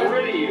work I got over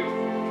there? rid of you.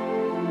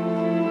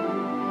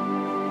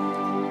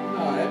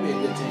 Oh, that'd be a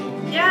good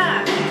team.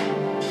 Yeah.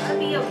 I'd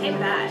be okay with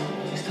that.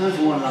 It's time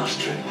for one last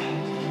trip.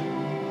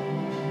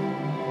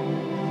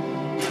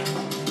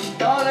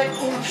 Dalek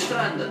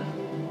Ulfstranden.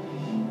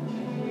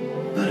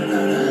 Better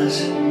known as...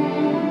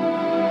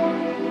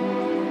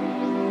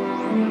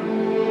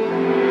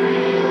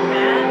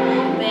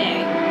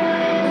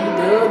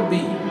 Doug B.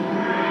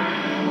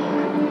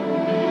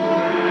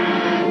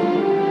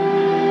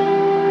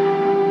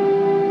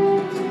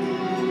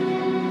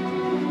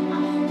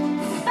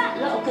 Fat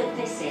lot of good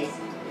this is.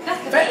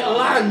 Fat a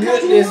lot of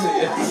good this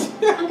is.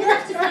 I'm gonna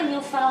have to phone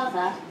your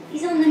father.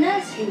 He's on the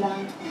nursery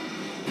line.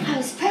 I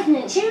was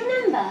pregnant, do you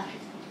remember?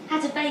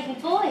 Had a baby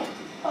boy.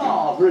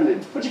 Oh,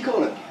 brilliant. What do you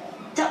call it?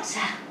 Doctor.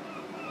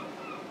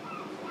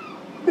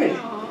 Really?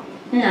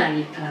 No,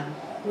 you plum.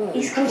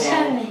 He's called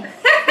Tony.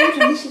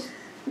 This is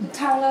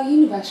parallel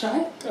universe,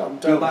 right?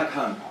 Go back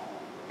home.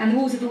 And the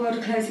walls of the world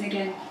are closing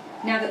again,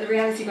 now that the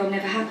reality bomb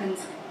never happens.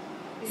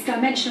 It's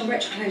dimensional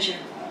retroclosure.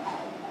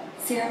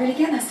 See, I really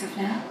get that stuff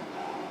now.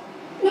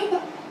 No,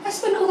 but I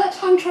spent all that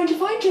time trying to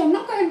find you. I'm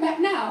not going back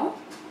now.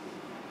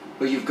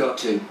 Well, you've got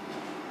to.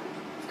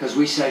 Because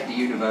we saved the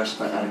universe,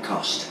 but at a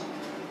cost.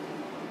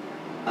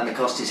 And the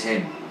cost is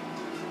him.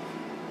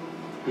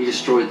 He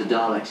destroyed the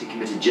Daleks. He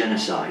committed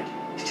genocide.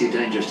 He's too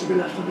dangerous to be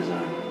left on his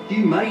own.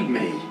 You made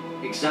me.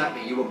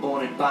 Exactly. You were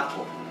born in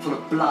battle, full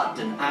of blood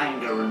and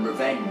anger and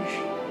revenge.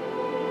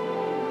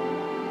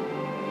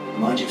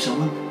 Remind you of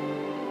someone?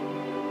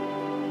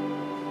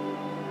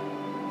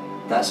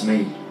 That's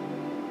me.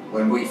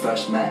 When we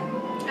first met.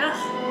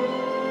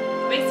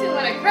 Ugh. Makes me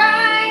want to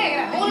cry. I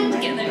gotta hold You him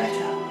made him together.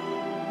 better.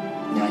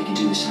 Now you can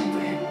do the same for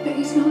him. But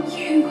he's not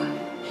you.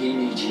 He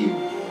needs you.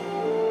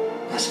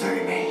 That's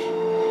very me.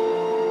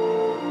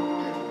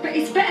 But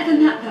it's better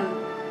than that,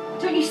 though.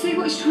 Don't you see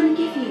what he's trying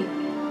to give you?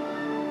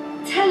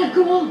 Tell her,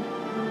 go on.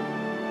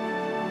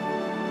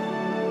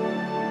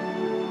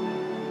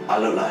 I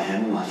look like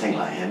him, I think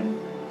like him.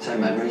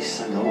 Same memories,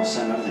 same thoughts,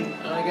 same everything.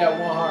 I only got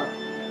one heart.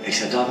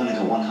 Except I've only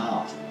got one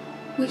heart.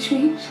 Which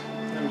means?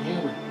 I'm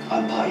human.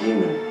 I'm part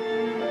human.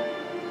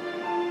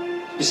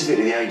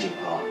 Specifically the aging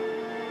part.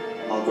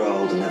 I'll grow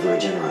old and never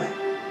regenerate.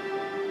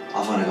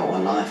 I've only got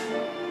one life.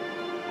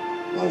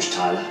 Rose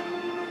Tyler.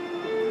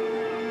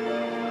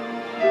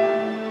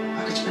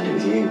 I could spend it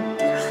with you.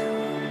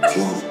 If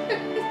you want.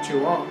 What you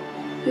want?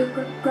 You'll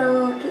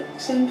grow old at the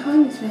same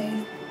time as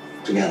me.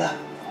 Together.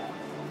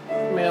 I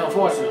mean,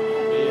 unfortunately,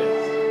 yeah.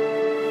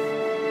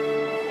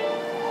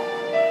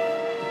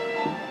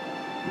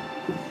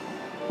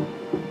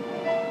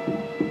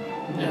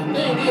 Now, the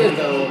thing is,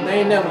 though, they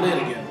ain't never lived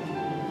together.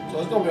 So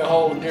it's going to be a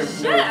whole different...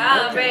 Shut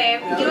up, babe.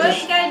 Yeah, Do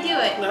what you gotta do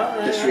it. All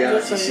right, This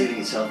reality's sealing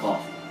itself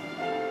off.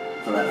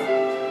 Forever.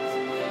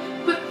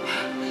 But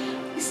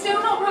it's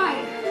still not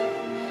right.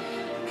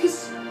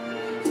 Because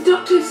the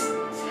doctor's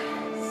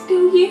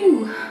still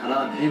you. And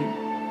I'm him.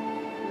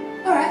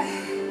 Alright.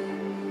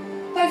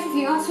 Both of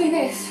you, answer me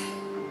this.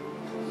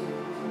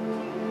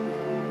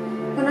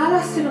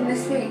 stood on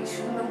this beach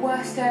on the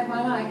worst day of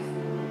my life,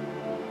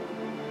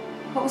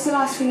 what was the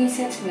last thing you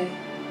said to me?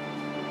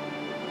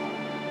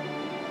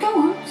 Go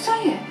on,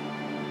 say it.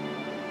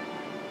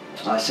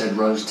 I said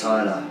Rose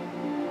Tyler.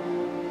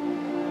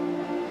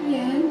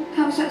 Yeah, and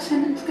how's that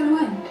sentence going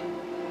to end?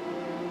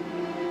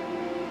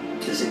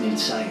 Does it need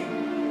saying?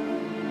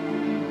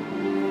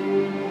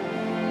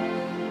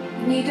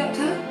 New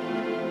doctor?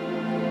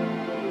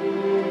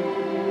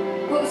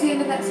 What was the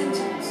end of that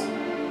sentence?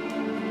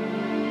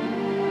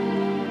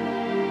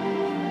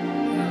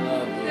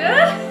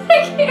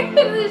 I can't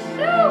do this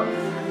show.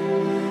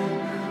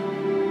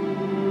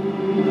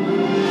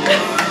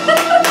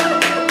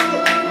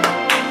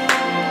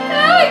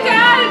 Oh my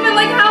god, but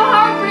like how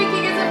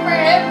heartbreaking is it for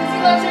him because he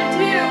loves her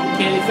too?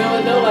 Can he feel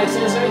it though, like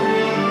Sensei?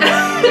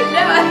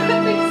 No, I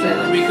don't think so.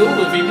 It'd be cool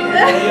if he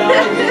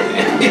did.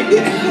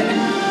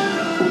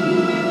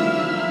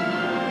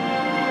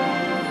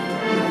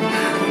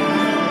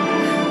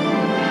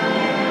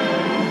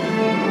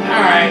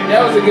 Alright,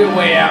 that was a good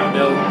way out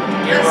though.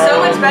 That's so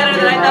much better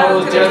than I thought it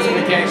was going to be.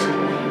 Justification.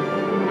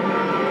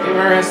 Give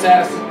her her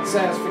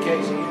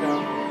satisfaction, you know.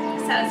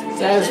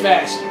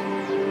 Satisfaction.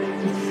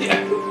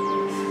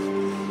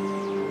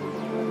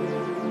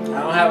 I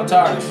don't have a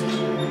TARDIS,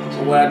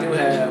 but what I do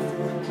have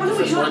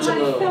is a bunch of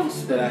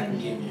love that I can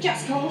give you.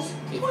 Just cause.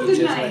 If What you the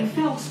just name let-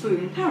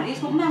 Fellspoon? Apparently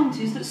it's got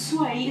mountains that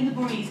sway in the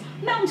breeze.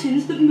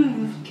 Mountains that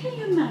move. Can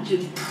you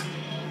imagine?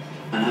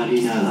 And how do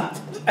you know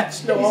that?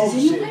 That's no This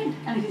is in your shit. head.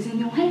 And if it's in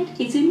your head,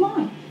 it's in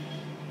mine.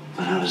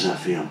 And how does that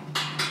feel?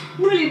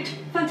 Brilliant.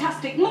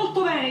 Fantastic.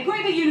 Molto bene.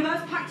 Great big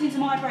universe packed into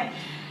my brain.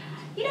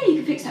 You know you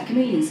can fix that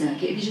chameleon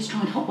circuit if you just try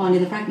and hotline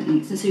in the fragment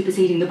links and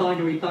superseding the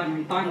binary.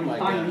 I'm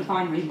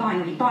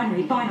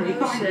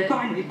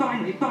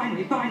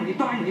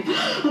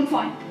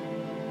fine.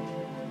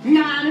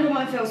 Nah, never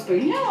mind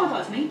Fellspoon. You know what I'd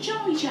like to meet?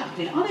 Charlie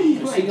Chaplin. I mean, he's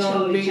Is great, he gonna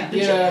Charlie be- Chaplin.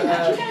 get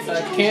Charlie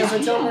a cancer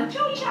Chaplin. tumor?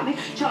 Charlie Chaplin.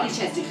 Charlie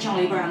Chester,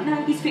 Charlie Brown. No,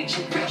 he's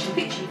fiction, fixing,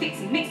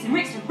 mixing,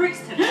 Rixton,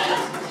 Brixton.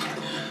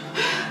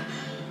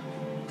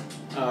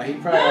 Oh, he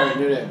probably already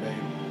knew that, baby.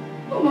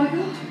 Oh my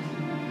god.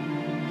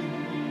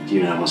 Do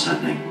you know what's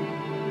happening?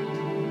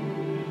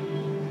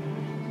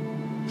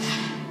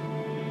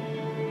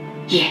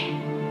 Yeah.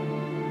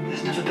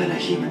 There's never been a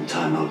human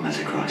time old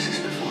meta crisis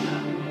before now.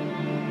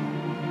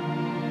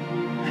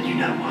 And you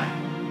know why?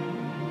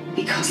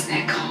 Because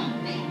there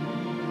can't be.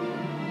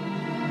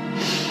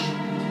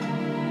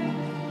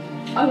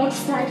 I want to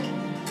stay.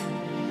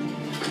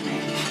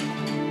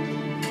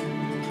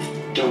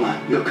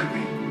 Donna, look at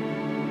me.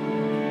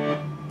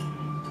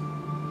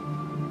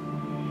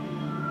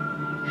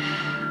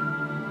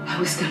 I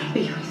was going to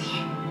be with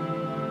you.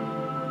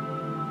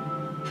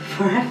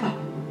 Forever.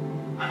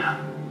 I know.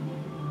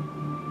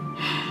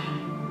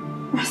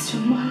 Rest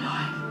of my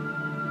life.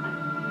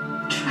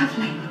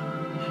 Travelling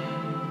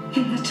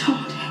in the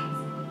TARDIS.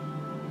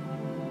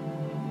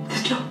 The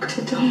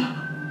Doctor Donna.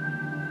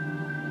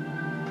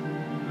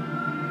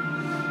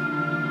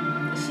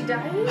 Is she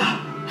dying?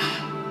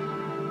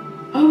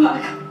 Oh my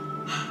god.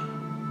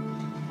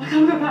 I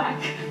can't go back.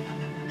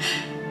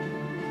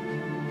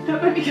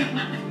 Don't let me go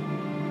back.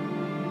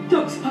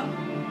 Doctor.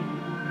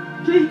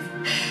 Please.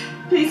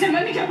 Please don't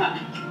let me go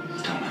back.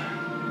 Donna.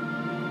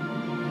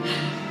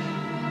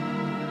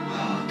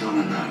 Oh,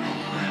 Donna, no.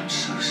 I am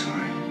so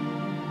sorry.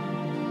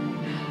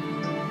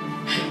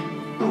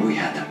 But we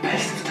had the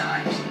best of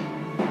times.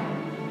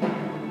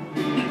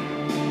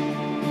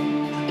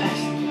 The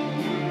best.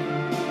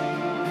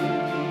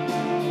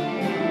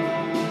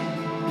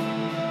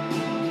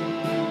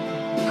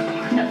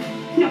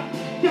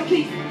 No,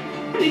 please.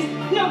 Please,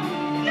 no.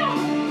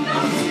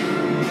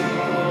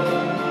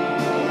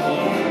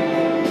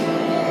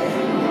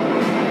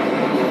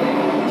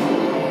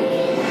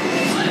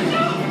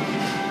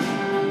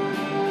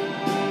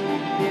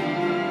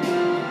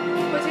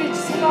 Was he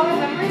just take all her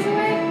memories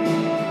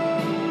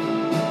away?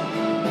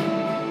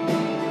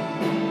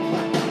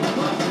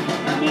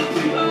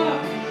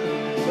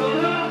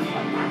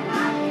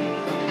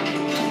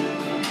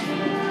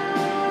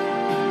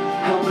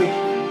 Help me.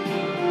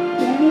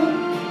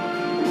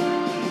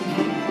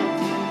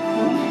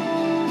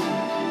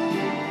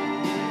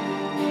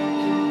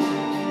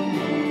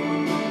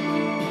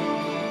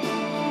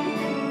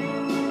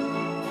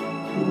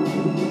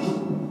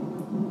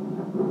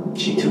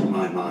 She took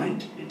my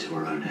mind into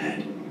her own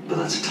head, but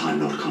that's a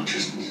Time Lord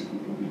consciousness.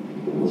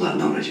 All that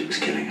knowledge, it was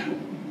killing her.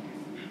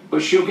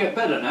 But she'll get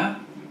better now.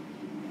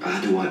 I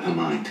had to wipe her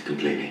mind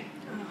completely.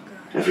 Oh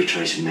god. Every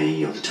trace of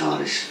me or the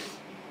TARDIS,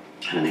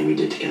 anything we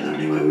did together,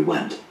 anywhere we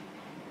went,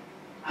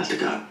 had to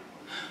go.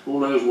 All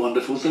those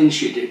wonderful things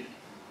she did.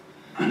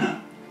 I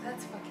know,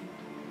 That's fucking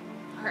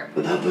but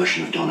heartbreaking. that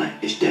version of Donna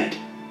is dead.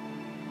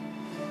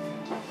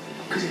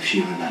 Because if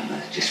she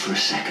remembers just for a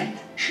second,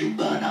 she'll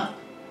burn up.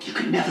 You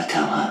can never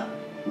tell her.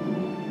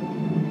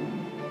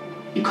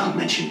 You can't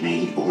mention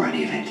me or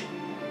any of it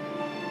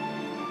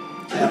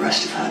for the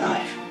rest of her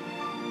life.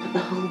 But the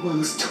whole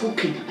world's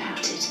talking about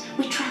it.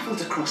 We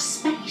travelled across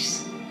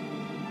space.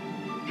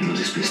 It'll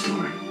just be a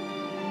story.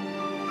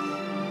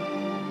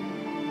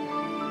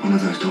 One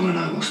of those Donna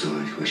Noble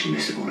stories where she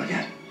missed the ball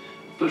again.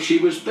 But she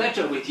was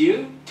better with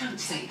you. Don't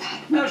say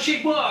that. No,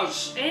 she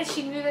was. And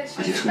she knew that she I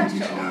was just want you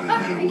special. to know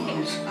that there are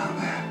worlds out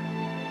there,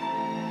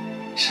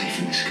 safe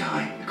in the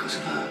sky because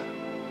of her.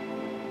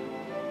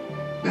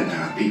 That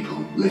there are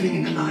people living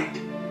in the night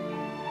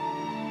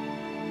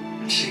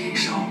and singing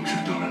songs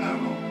of Donna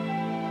Noble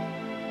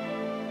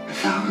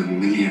 1,000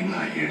 million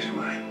light years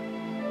away.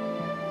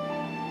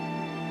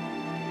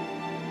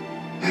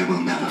 They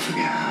will never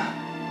forget her.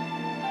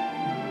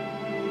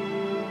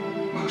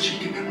 Well, she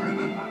can never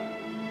remember.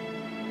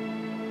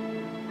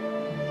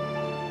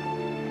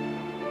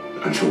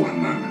 And for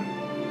one moment,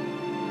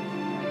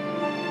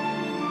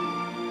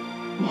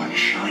 one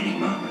shining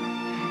moment,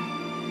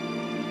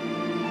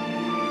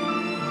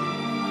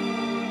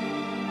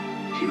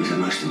 she was the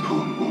most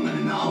important woman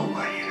in the whole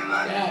wide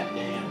universe. God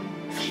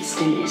damn. She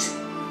still is.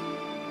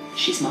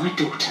 She's my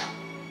daughter.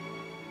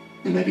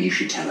 Then maybe you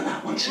should tell her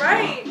that once in a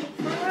Right.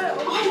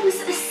 while. I was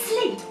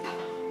asleep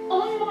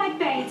on my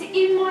bed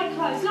in my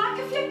clothes like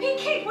a flipping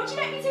kid. What do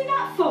you make me do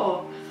that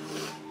for?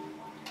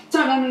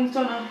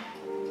 Donna.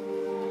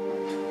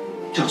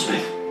 John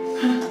Smith.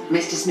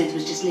 Mr. Smith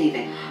was just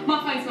leaving. My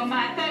phone's gone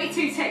mad.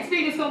 32 texts.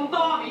 Venus gone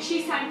balmy.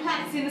 She's saying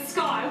planets in the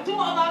sky.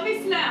 What have I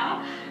missed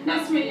now?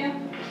 Nice to meet you.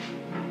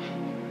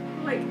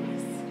 Oh my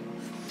goodness.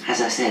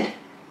 As I said,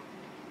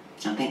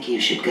 I think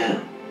you should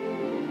go.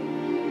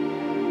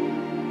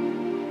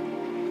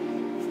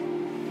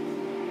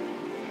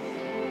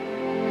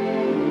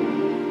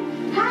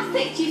 How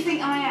thick do you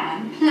think I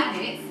am?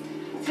 Planets?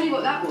 Tell you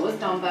what that was,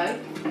 Dumbo.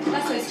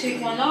 That's those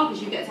 2-for-1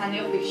 lagers you get to hand the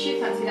off because you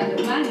fancy that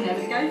little man you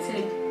never go to.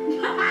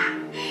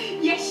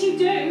 Yes, you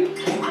do.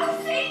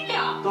 I've seen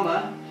ya.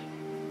 Donna,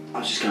 I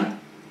was just going.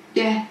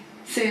 Yeah,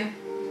 see ya.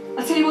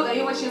 I tell you what though,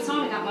 you're wasting your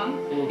time with that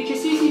one.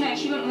 Because Susie May,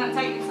 she went on that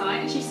date tonight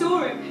and she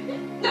saw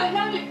him.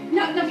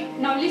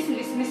 No, listen,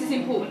 this is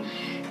important.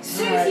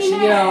 Susie Alright, she May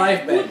get her life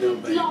back though,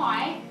 wouldn't baby.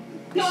 lie.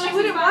 She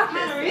wouldn't want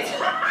this.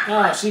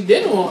 Oh, she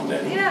didn't want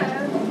that.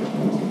 Yeah.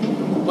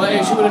 But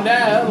if she would have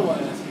died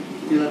otherwise.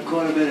 You'll have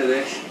quite a bit of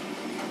this.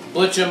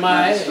 Butcher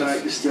my ass.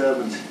 Atmospheric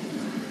disturbance.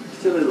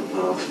 Still a little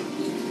part.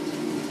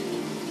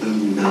 Who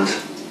knows?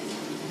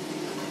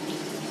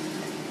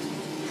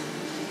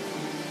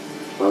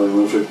 Barry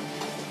Wilfred.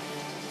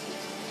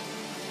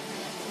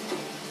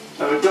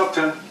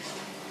 Doctor,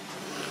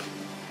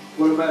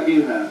 what about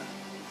you now?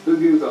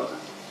 Who've you got?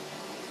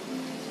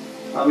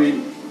 I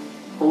mean,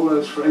 all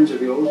those friends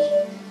of yours.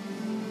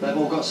 They've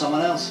all got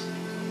someone else.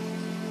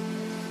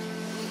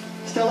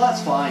 Still,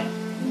 that's fine.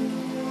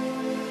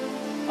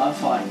 I'm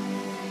fine.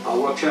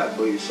 I'll watch out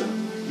for you, sir.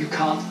 You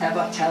can't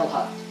ever tell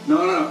her.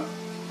 No.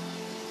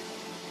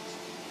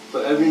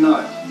 But every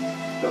night,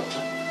 Doctor,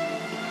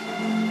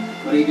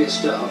 when you get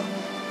starved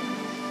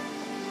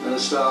and the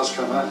stars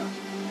come out,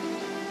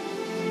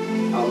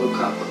 I'll look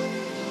up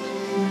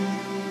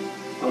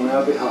on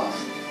our behalf.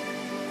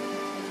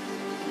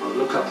 I'll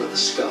look up at the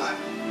sky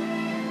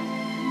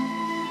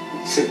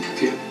and think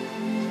of you.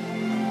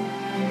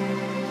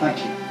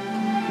 Thank you.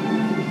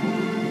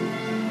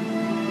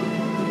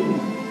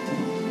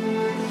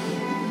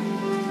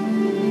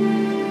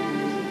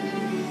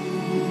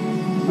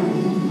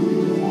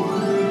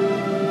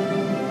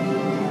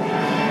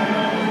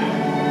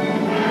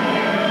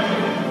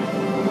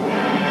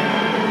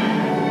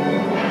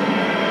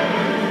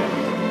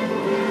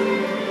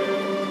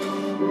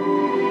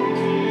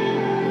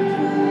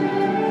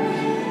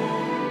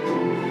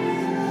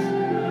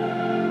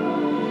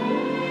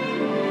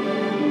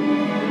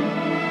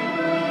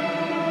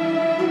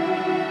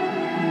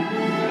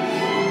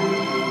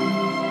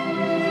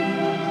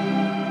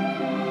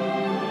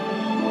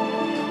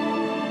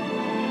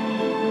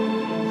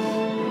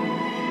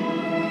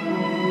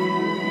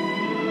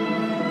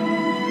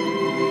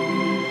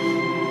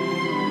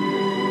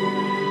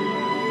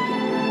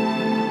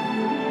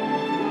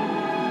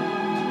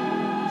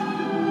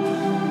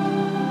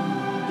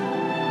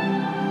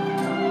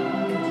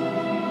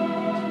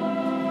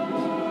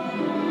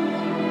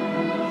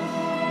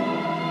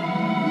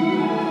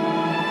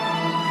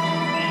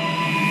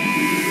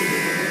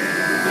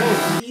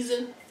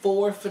 Season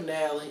 4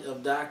 finale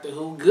of Doctor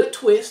Who. Good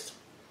twist.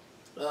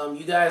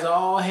 You guys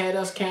all had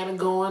us kind of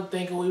going,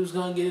 thinking we was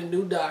going to get a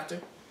new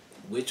Doctor,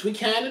 which we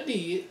kind of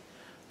did,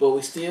 but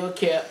we still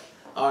kept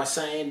our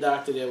same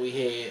Doctor that we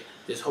had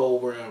this whole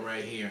round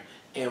right here.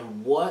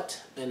 And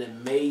what an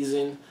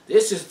amazing,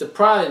 this is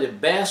probably the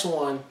best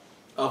one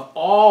of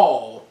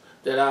all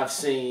that I've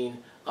seen,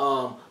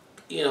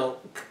 you know,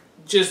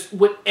 just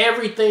with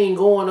everything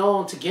going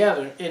on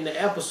together in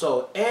the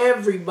episode.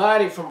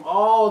 Everybody from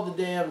all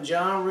the damn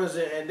genres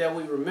and that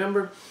we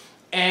remember.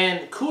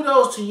 And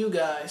kudos to you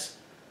guys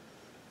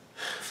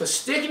for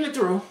sticking it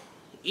through.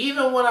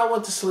 Even when I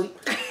went to sleep.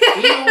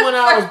 Even when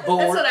I was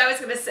bored. That's what I was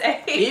going to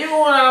say. Even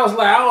when I was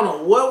like, I don't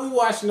know what we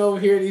watching over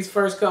here these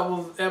first couple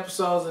of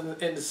episodes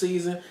in the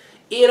season.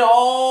 It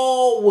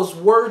all was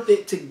worth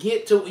it to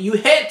get to. You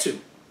had to.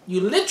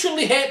 You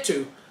literally had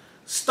to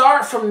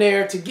start from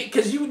there to get,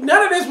 because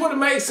none of this would have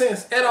made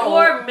sense at all.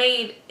 Or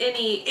made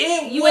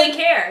any, you wouldn't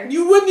care.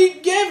 You wouldn't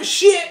even give a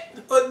shit,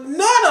 but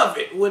none of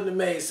it wouldn't have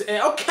made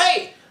sense.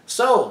 Okay,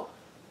 so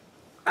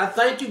I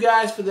thank you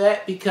guys for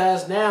that,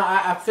 because now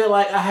I feel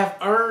like I have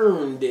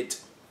earned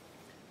it.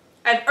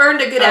 I've earned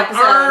a good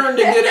episode. I've earned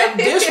a good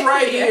episode. This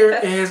right here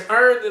has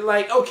earned it.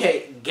 Like,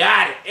 okay,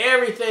 got it.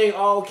 Everything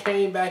all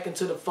came back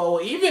into the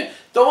fold. Even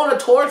throwing a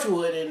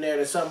Torchwood in there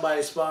that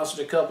somebody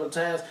sponsored a couple of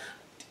times.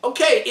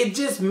 Okay, it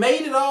just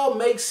made it all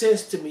make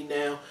sense to me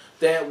now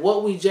that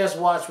what we just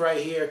watched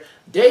right here.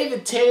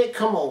 David Tennant,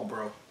 come on,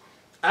 bro.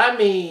 I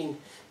mean,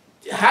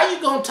 how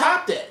you gonna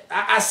top that?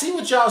 I see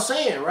what y'all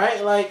saying,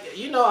 right? Like,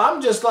 you know,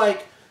 I'm just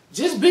like,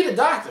 just be the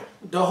doctor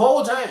the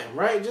whole time,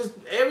 right? Just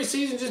every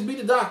season, just be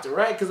the doctor,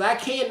 right? Because I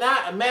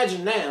cannot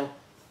imagine now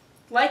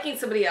liking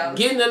somebody else,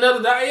 getting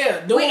another doctor.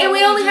 Yeah, and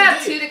we only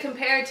have two to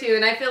compare to,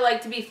 and I feel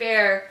like, to be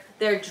fair,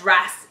 they're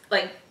drastic.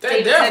 Like,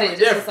 David Tennant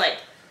just is like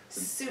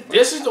super.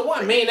 This is the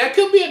one. I mean, that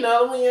could be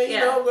another one, you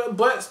know.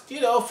 But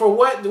you know, for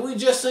what we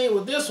just seen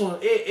with this one,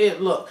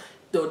 it look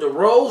the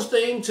Rose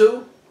thing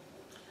too.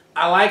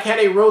 I like how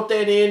they wrote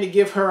that in to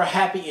give her a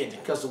happy ending,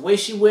 because the way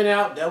she went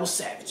out, that was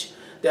savage.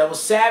 That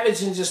was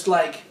savage, and just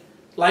like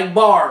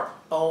Barb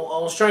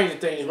on Stranger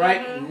Things,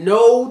 right? Mm-hmm.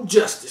 No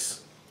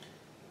justice.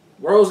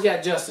 Rose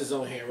got justice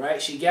on here,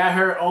 right? She got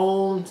her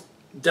own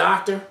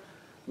doctor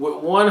with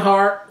one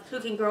heart.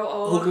 Who can grow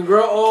old. Who can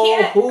grow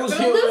old. Who's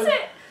human. Lose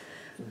it.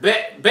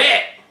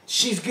 Bet.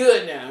 She's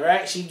good now,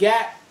 right? She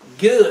got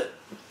good.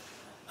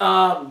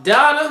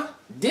 Donna,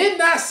 did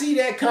not see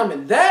that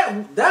coming.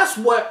 That's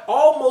what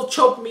almost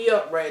choked me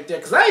up right there,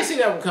 because I didn't see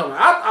that one coming.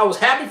 I was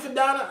happy for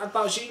Donna. I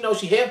thought she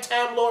have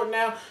Time Lord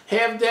now,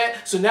 have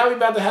that. So now we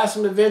about to have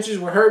some adventures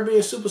with her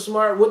being super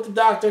smart with the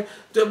doctor.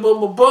 Boom,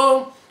 boom,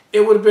 boom.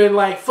 It would have been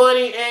like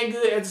funny and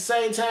good at the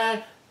same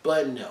time,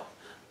 but no.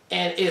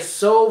 And it's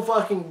so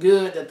fucking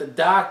good that the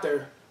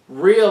doctor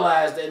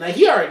realized that. Now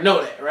he already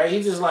know that, right?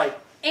 He's just like.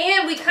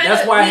 And we kind of,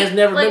 that's why it has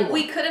never been one.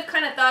 We could have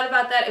kind of thought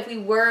about that if we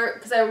were,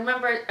 because I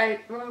remember I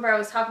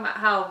was talking about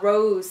how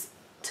Rose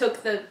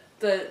took the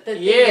thing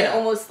and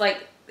almost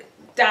like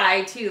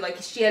died too. Like,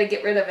 she had to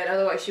get rid of it,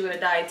 otherwise she would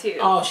have died too.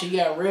 Oh, she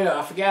got rid of it.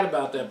 I forgot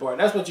about that part.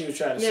 That's what you were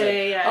trying to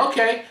say. Yeah.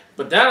 Okay,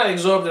 but Donna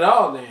absorbed it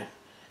all then.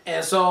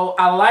 And so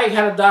I like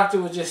how the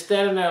doctor was just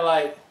standing there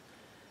like,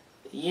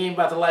 you ain't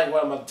about to like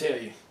what I'm about to tell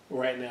you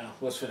right now,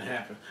 what's going to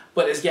happen.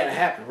 But it's got to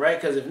happen, right?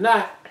 Because if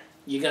not,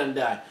 you're going to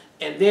die.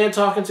 And then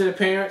talking to the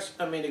parents,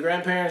 I mean, the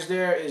grandparents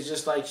there, is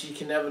just like, she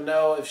can never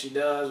know if she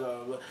does.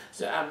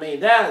 So, I mean,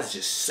 that is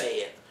just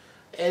sad.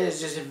 It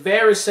is just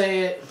very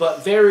sad,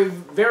 but very,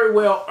 very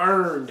well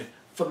earned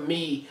for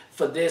me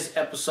for this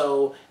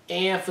episode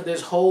and for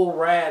this whole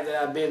ride that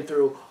I've been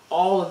through.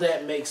 All of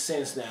that makes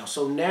sense now.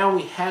 So now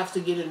we have to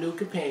get a new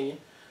companion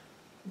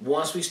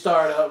once we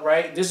start up,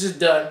 right? This is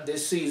done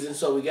this season,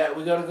 so we're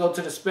gonna go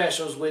to the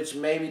specials, which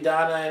maybe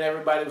Donna and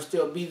everybody will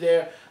still be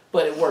there.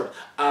 But it worked.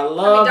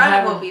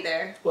 Donna won't be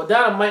there. Well,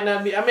 Donna might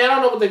not be. I mean, I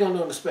don't know what they're going to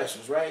do in the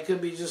specials, right? It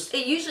could be just.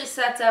 It usually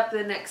sets up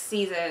the next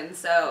season,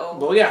 so.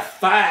 But we got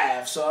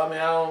 5, so I mean,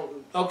 I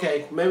don't.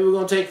 Okay, maybe we're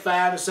going to take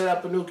 5 and set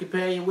up a new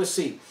companion. We'll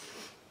see.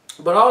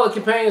 But all the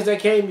companions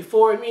that came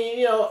before me,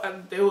 you know,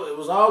 it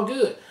was all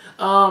good.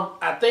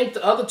 I think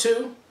the other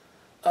two,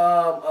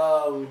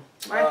 Martha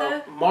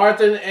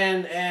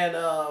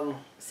and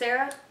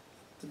Sarah?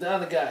 The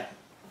other guy.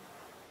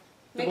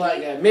 The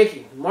black guy,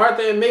 Mickey.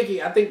 Martha and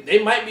Mickey, I think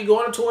they might be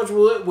going to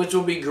Torchwood, which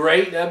will be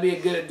great. That'll be a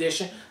good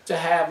addition to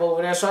have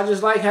over there. So I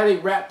just like how they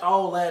wrapped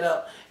all that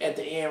up at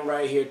the end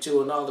right here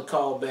too, and all the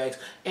callbacks.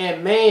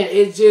 And man,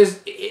 it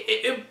just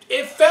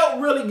it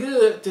felt really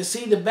good to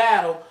see the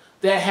battle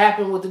that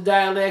happened with the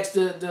dialects,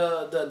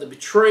 the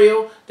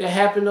betrayal that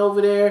happened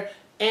over there.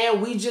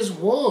 And we just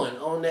won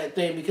on that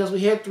thing because we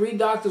had 3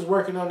 doctors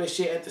working on this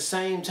shit at the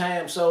same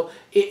time. So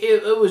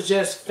it was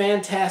just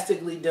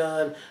fantastically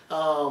done.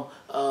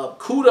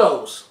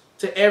 Kudos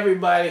to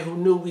everybody who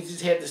knew we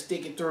just had to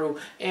stick it through.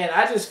 And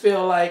I just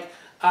feel like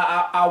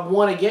I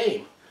won a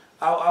game.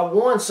 I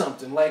won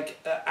something. Like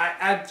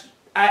I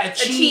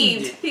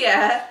achieved it.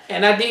 Yeah.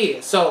 And I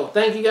did. So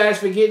thank you guys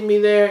for getting me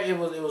there. It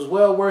was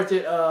well worth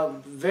it.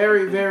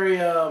 Very, very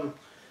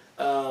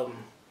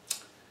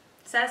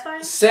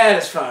satisfying?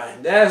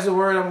 Satisfying. That's the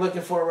word I'm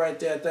looking for right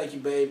there. Thank you,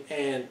 babe.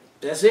 And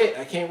that's it.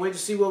 I can't wait to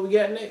see what we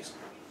got next.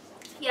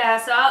 Yeah,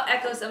 so I'll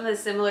echo some of the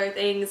similar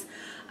things.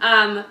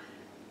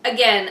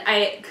 Again,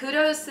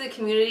 kudos to the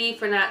community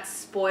for not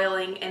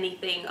spoiling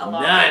anything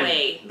along the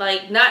way.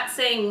 Like, not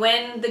saying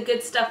when the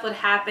good stuff would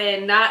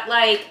happen, not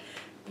like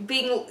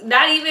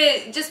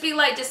just be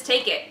like, just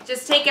take it.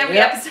 Just take every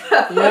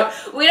episode.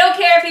 Yep. We don't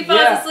care if he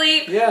falls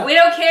asleep. Yeah. We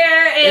don't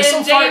care if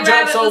Jay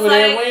Rabbit was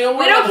like, we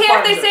don't care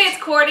if they say it's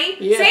corny.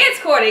 Yeah. Say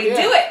it's corny.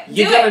 Yeah. Do it.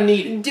 You're gonna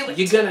need it. Do it.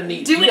 You're gonna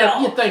need it. Do it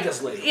all. You think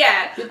us later.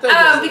 Yeah.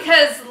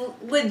 Because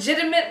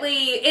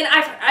legitimately, and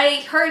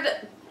I heard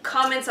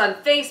comments on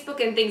Facebook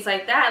and things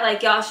like that,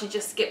 like, y'all should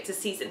just skip to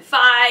season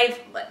 5,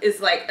 is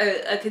like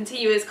a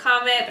continuous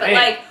comment. But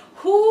like,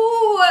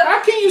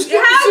 How can you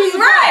skip the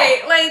season?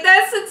 Right, like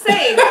that's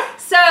insane.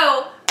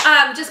 So,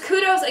 just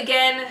kudos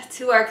again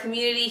to our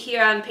community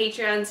here on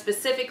Patreon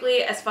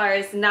specifically, as far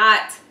as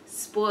not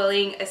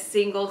spoiling a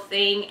single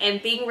thing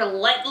and being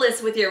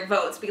relentless with your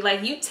votes. Be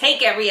like, you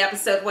take every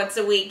episode once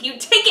a week. You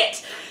take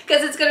it,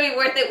 because it's going to be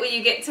worth it when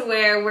you get to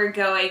where we're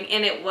going,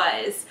 and it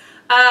was.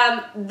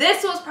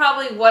 This was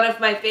probably one of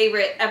my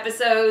favorite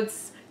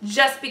episodes,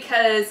 just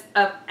because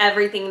of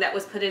everything that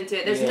was put into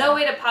it. There's no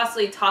way to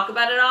possibly talk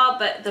about it all,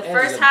 but the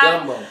first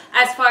half,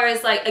 as far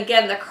as like,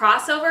 again, the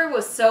crossover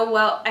was so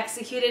well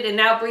executed, and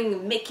now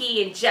bringing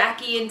Mickey and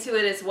Jackie into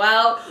it as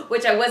well,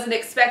 which I wasn't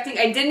expecting.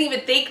 I didn't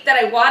even think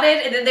that I wanted,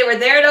 and then they were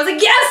there, and I was like,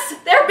 yes,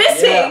 they're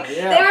missing.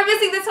 They were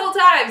missing this whole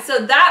time.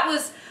 So that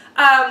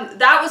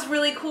was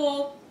really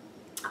cool.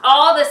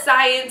 All the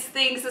science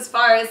things, as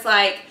far as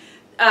like,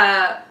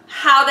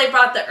 how they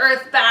brought the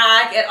Earth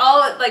back, and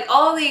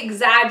all the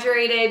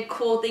exaggerated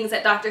cool things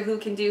that Doctor Who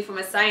can do from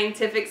a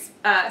scientific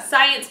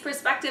science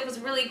perspective was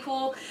really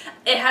cool.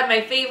 It had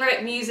my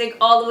favorite music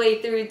all the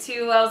way through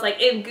too. I was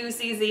like in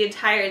Goosies the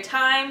entire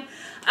time.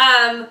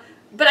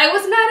 But I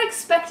was not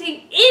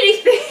expecting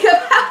anything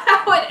about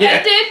how it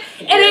ended,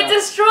 and it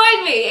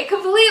destroyed me. It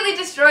completely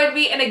destroyed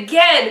me. And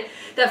again,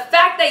 the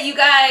fact that you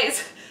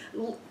guys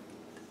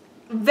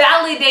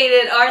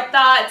validated our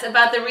thoughts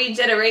about the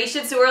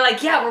regeneration, so we're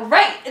like, yeah, we're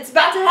right, it's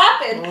about to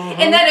happen.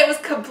 And then it was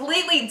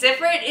completely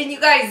different, and you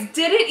guys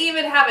didn't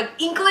even have an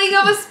inkling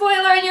of a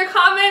spoiler in your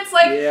comments.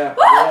 Like,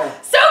 woo,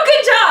 so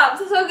good job,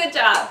 so good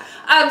job.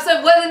 So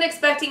I wasn't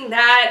expecting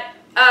that.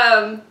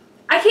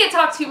 I can't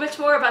talk too much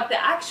more about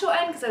the actual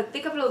end because I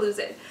think I'm gonna lose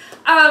it.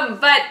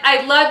 But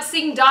I loved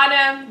seeing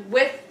Donna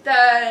with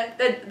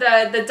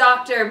the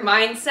doctor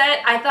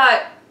mindset. I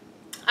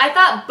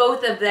thought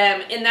both of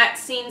them in that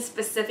scene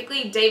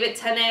specifically, David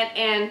Tennant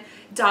and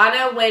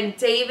Donna, when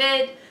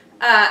David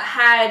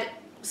had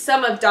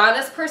some of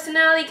Donna's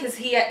personality, because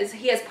he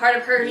has part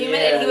of her human,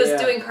 and he was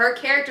doing her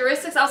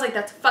characteristics, I was like,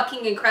 that's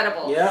fucking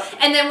incredible.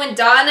 And then when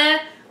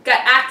Donna got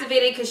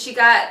activated because she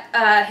got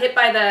hit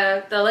by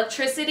the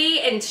electricity,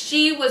 and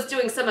she was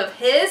doing some of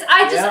his,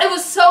 it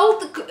was so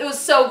cool. It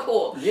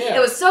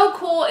was so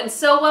cool and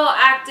so well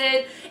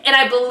acted, and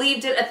I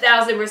believed it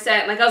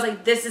 1000%. Like, I was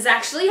like, this is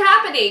actually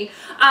happening.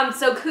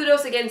 So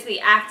kudos again to the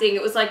acting.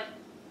 It was like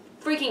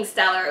freaking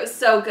stellar. It was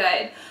so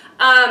good.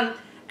 And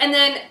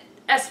then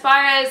as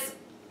far as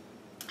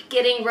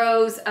getting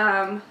Rose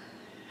her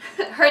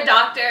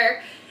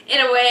doctor in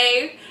a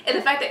way, and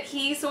the fact that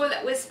he's the one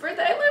that whispered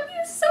that I love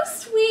you is so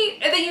sweet.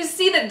 And then you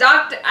see the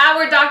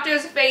our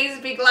doctor's face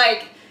being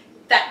like,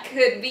 that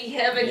could be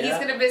him, and he's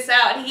gonna miss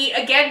out. And he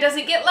again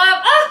doesn't get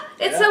love. Ah,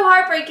 it's so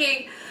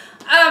heartbreaking.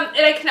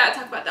 And I cannot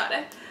talk about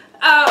Donna.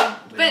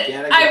 But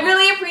I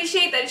really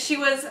appreciate that she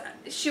was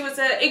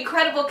an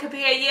incredible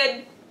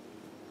companion,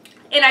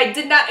 and I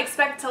did not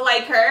expect to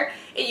like her,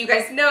 and you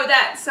guys know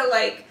that. So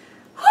like,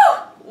 whew,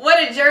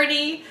 what a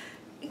journey.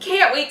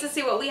 Can't wait to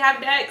see what we have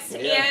next.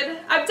 And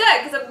I'm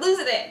done because I'm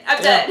losing it.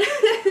 I'm done.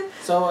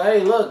 So hey,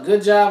 look,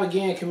 good job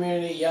again,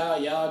 community.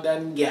 Y'all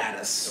done got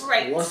us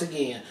once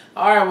again.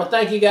 All right, well,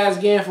 thank you guys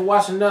again for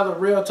watching another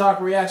Real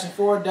Talk reaction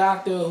for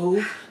Doctor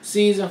Who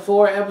season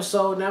 4,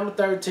 episode number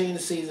 13,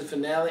 the season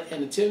finale.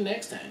 And until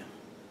next time,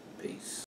 peace.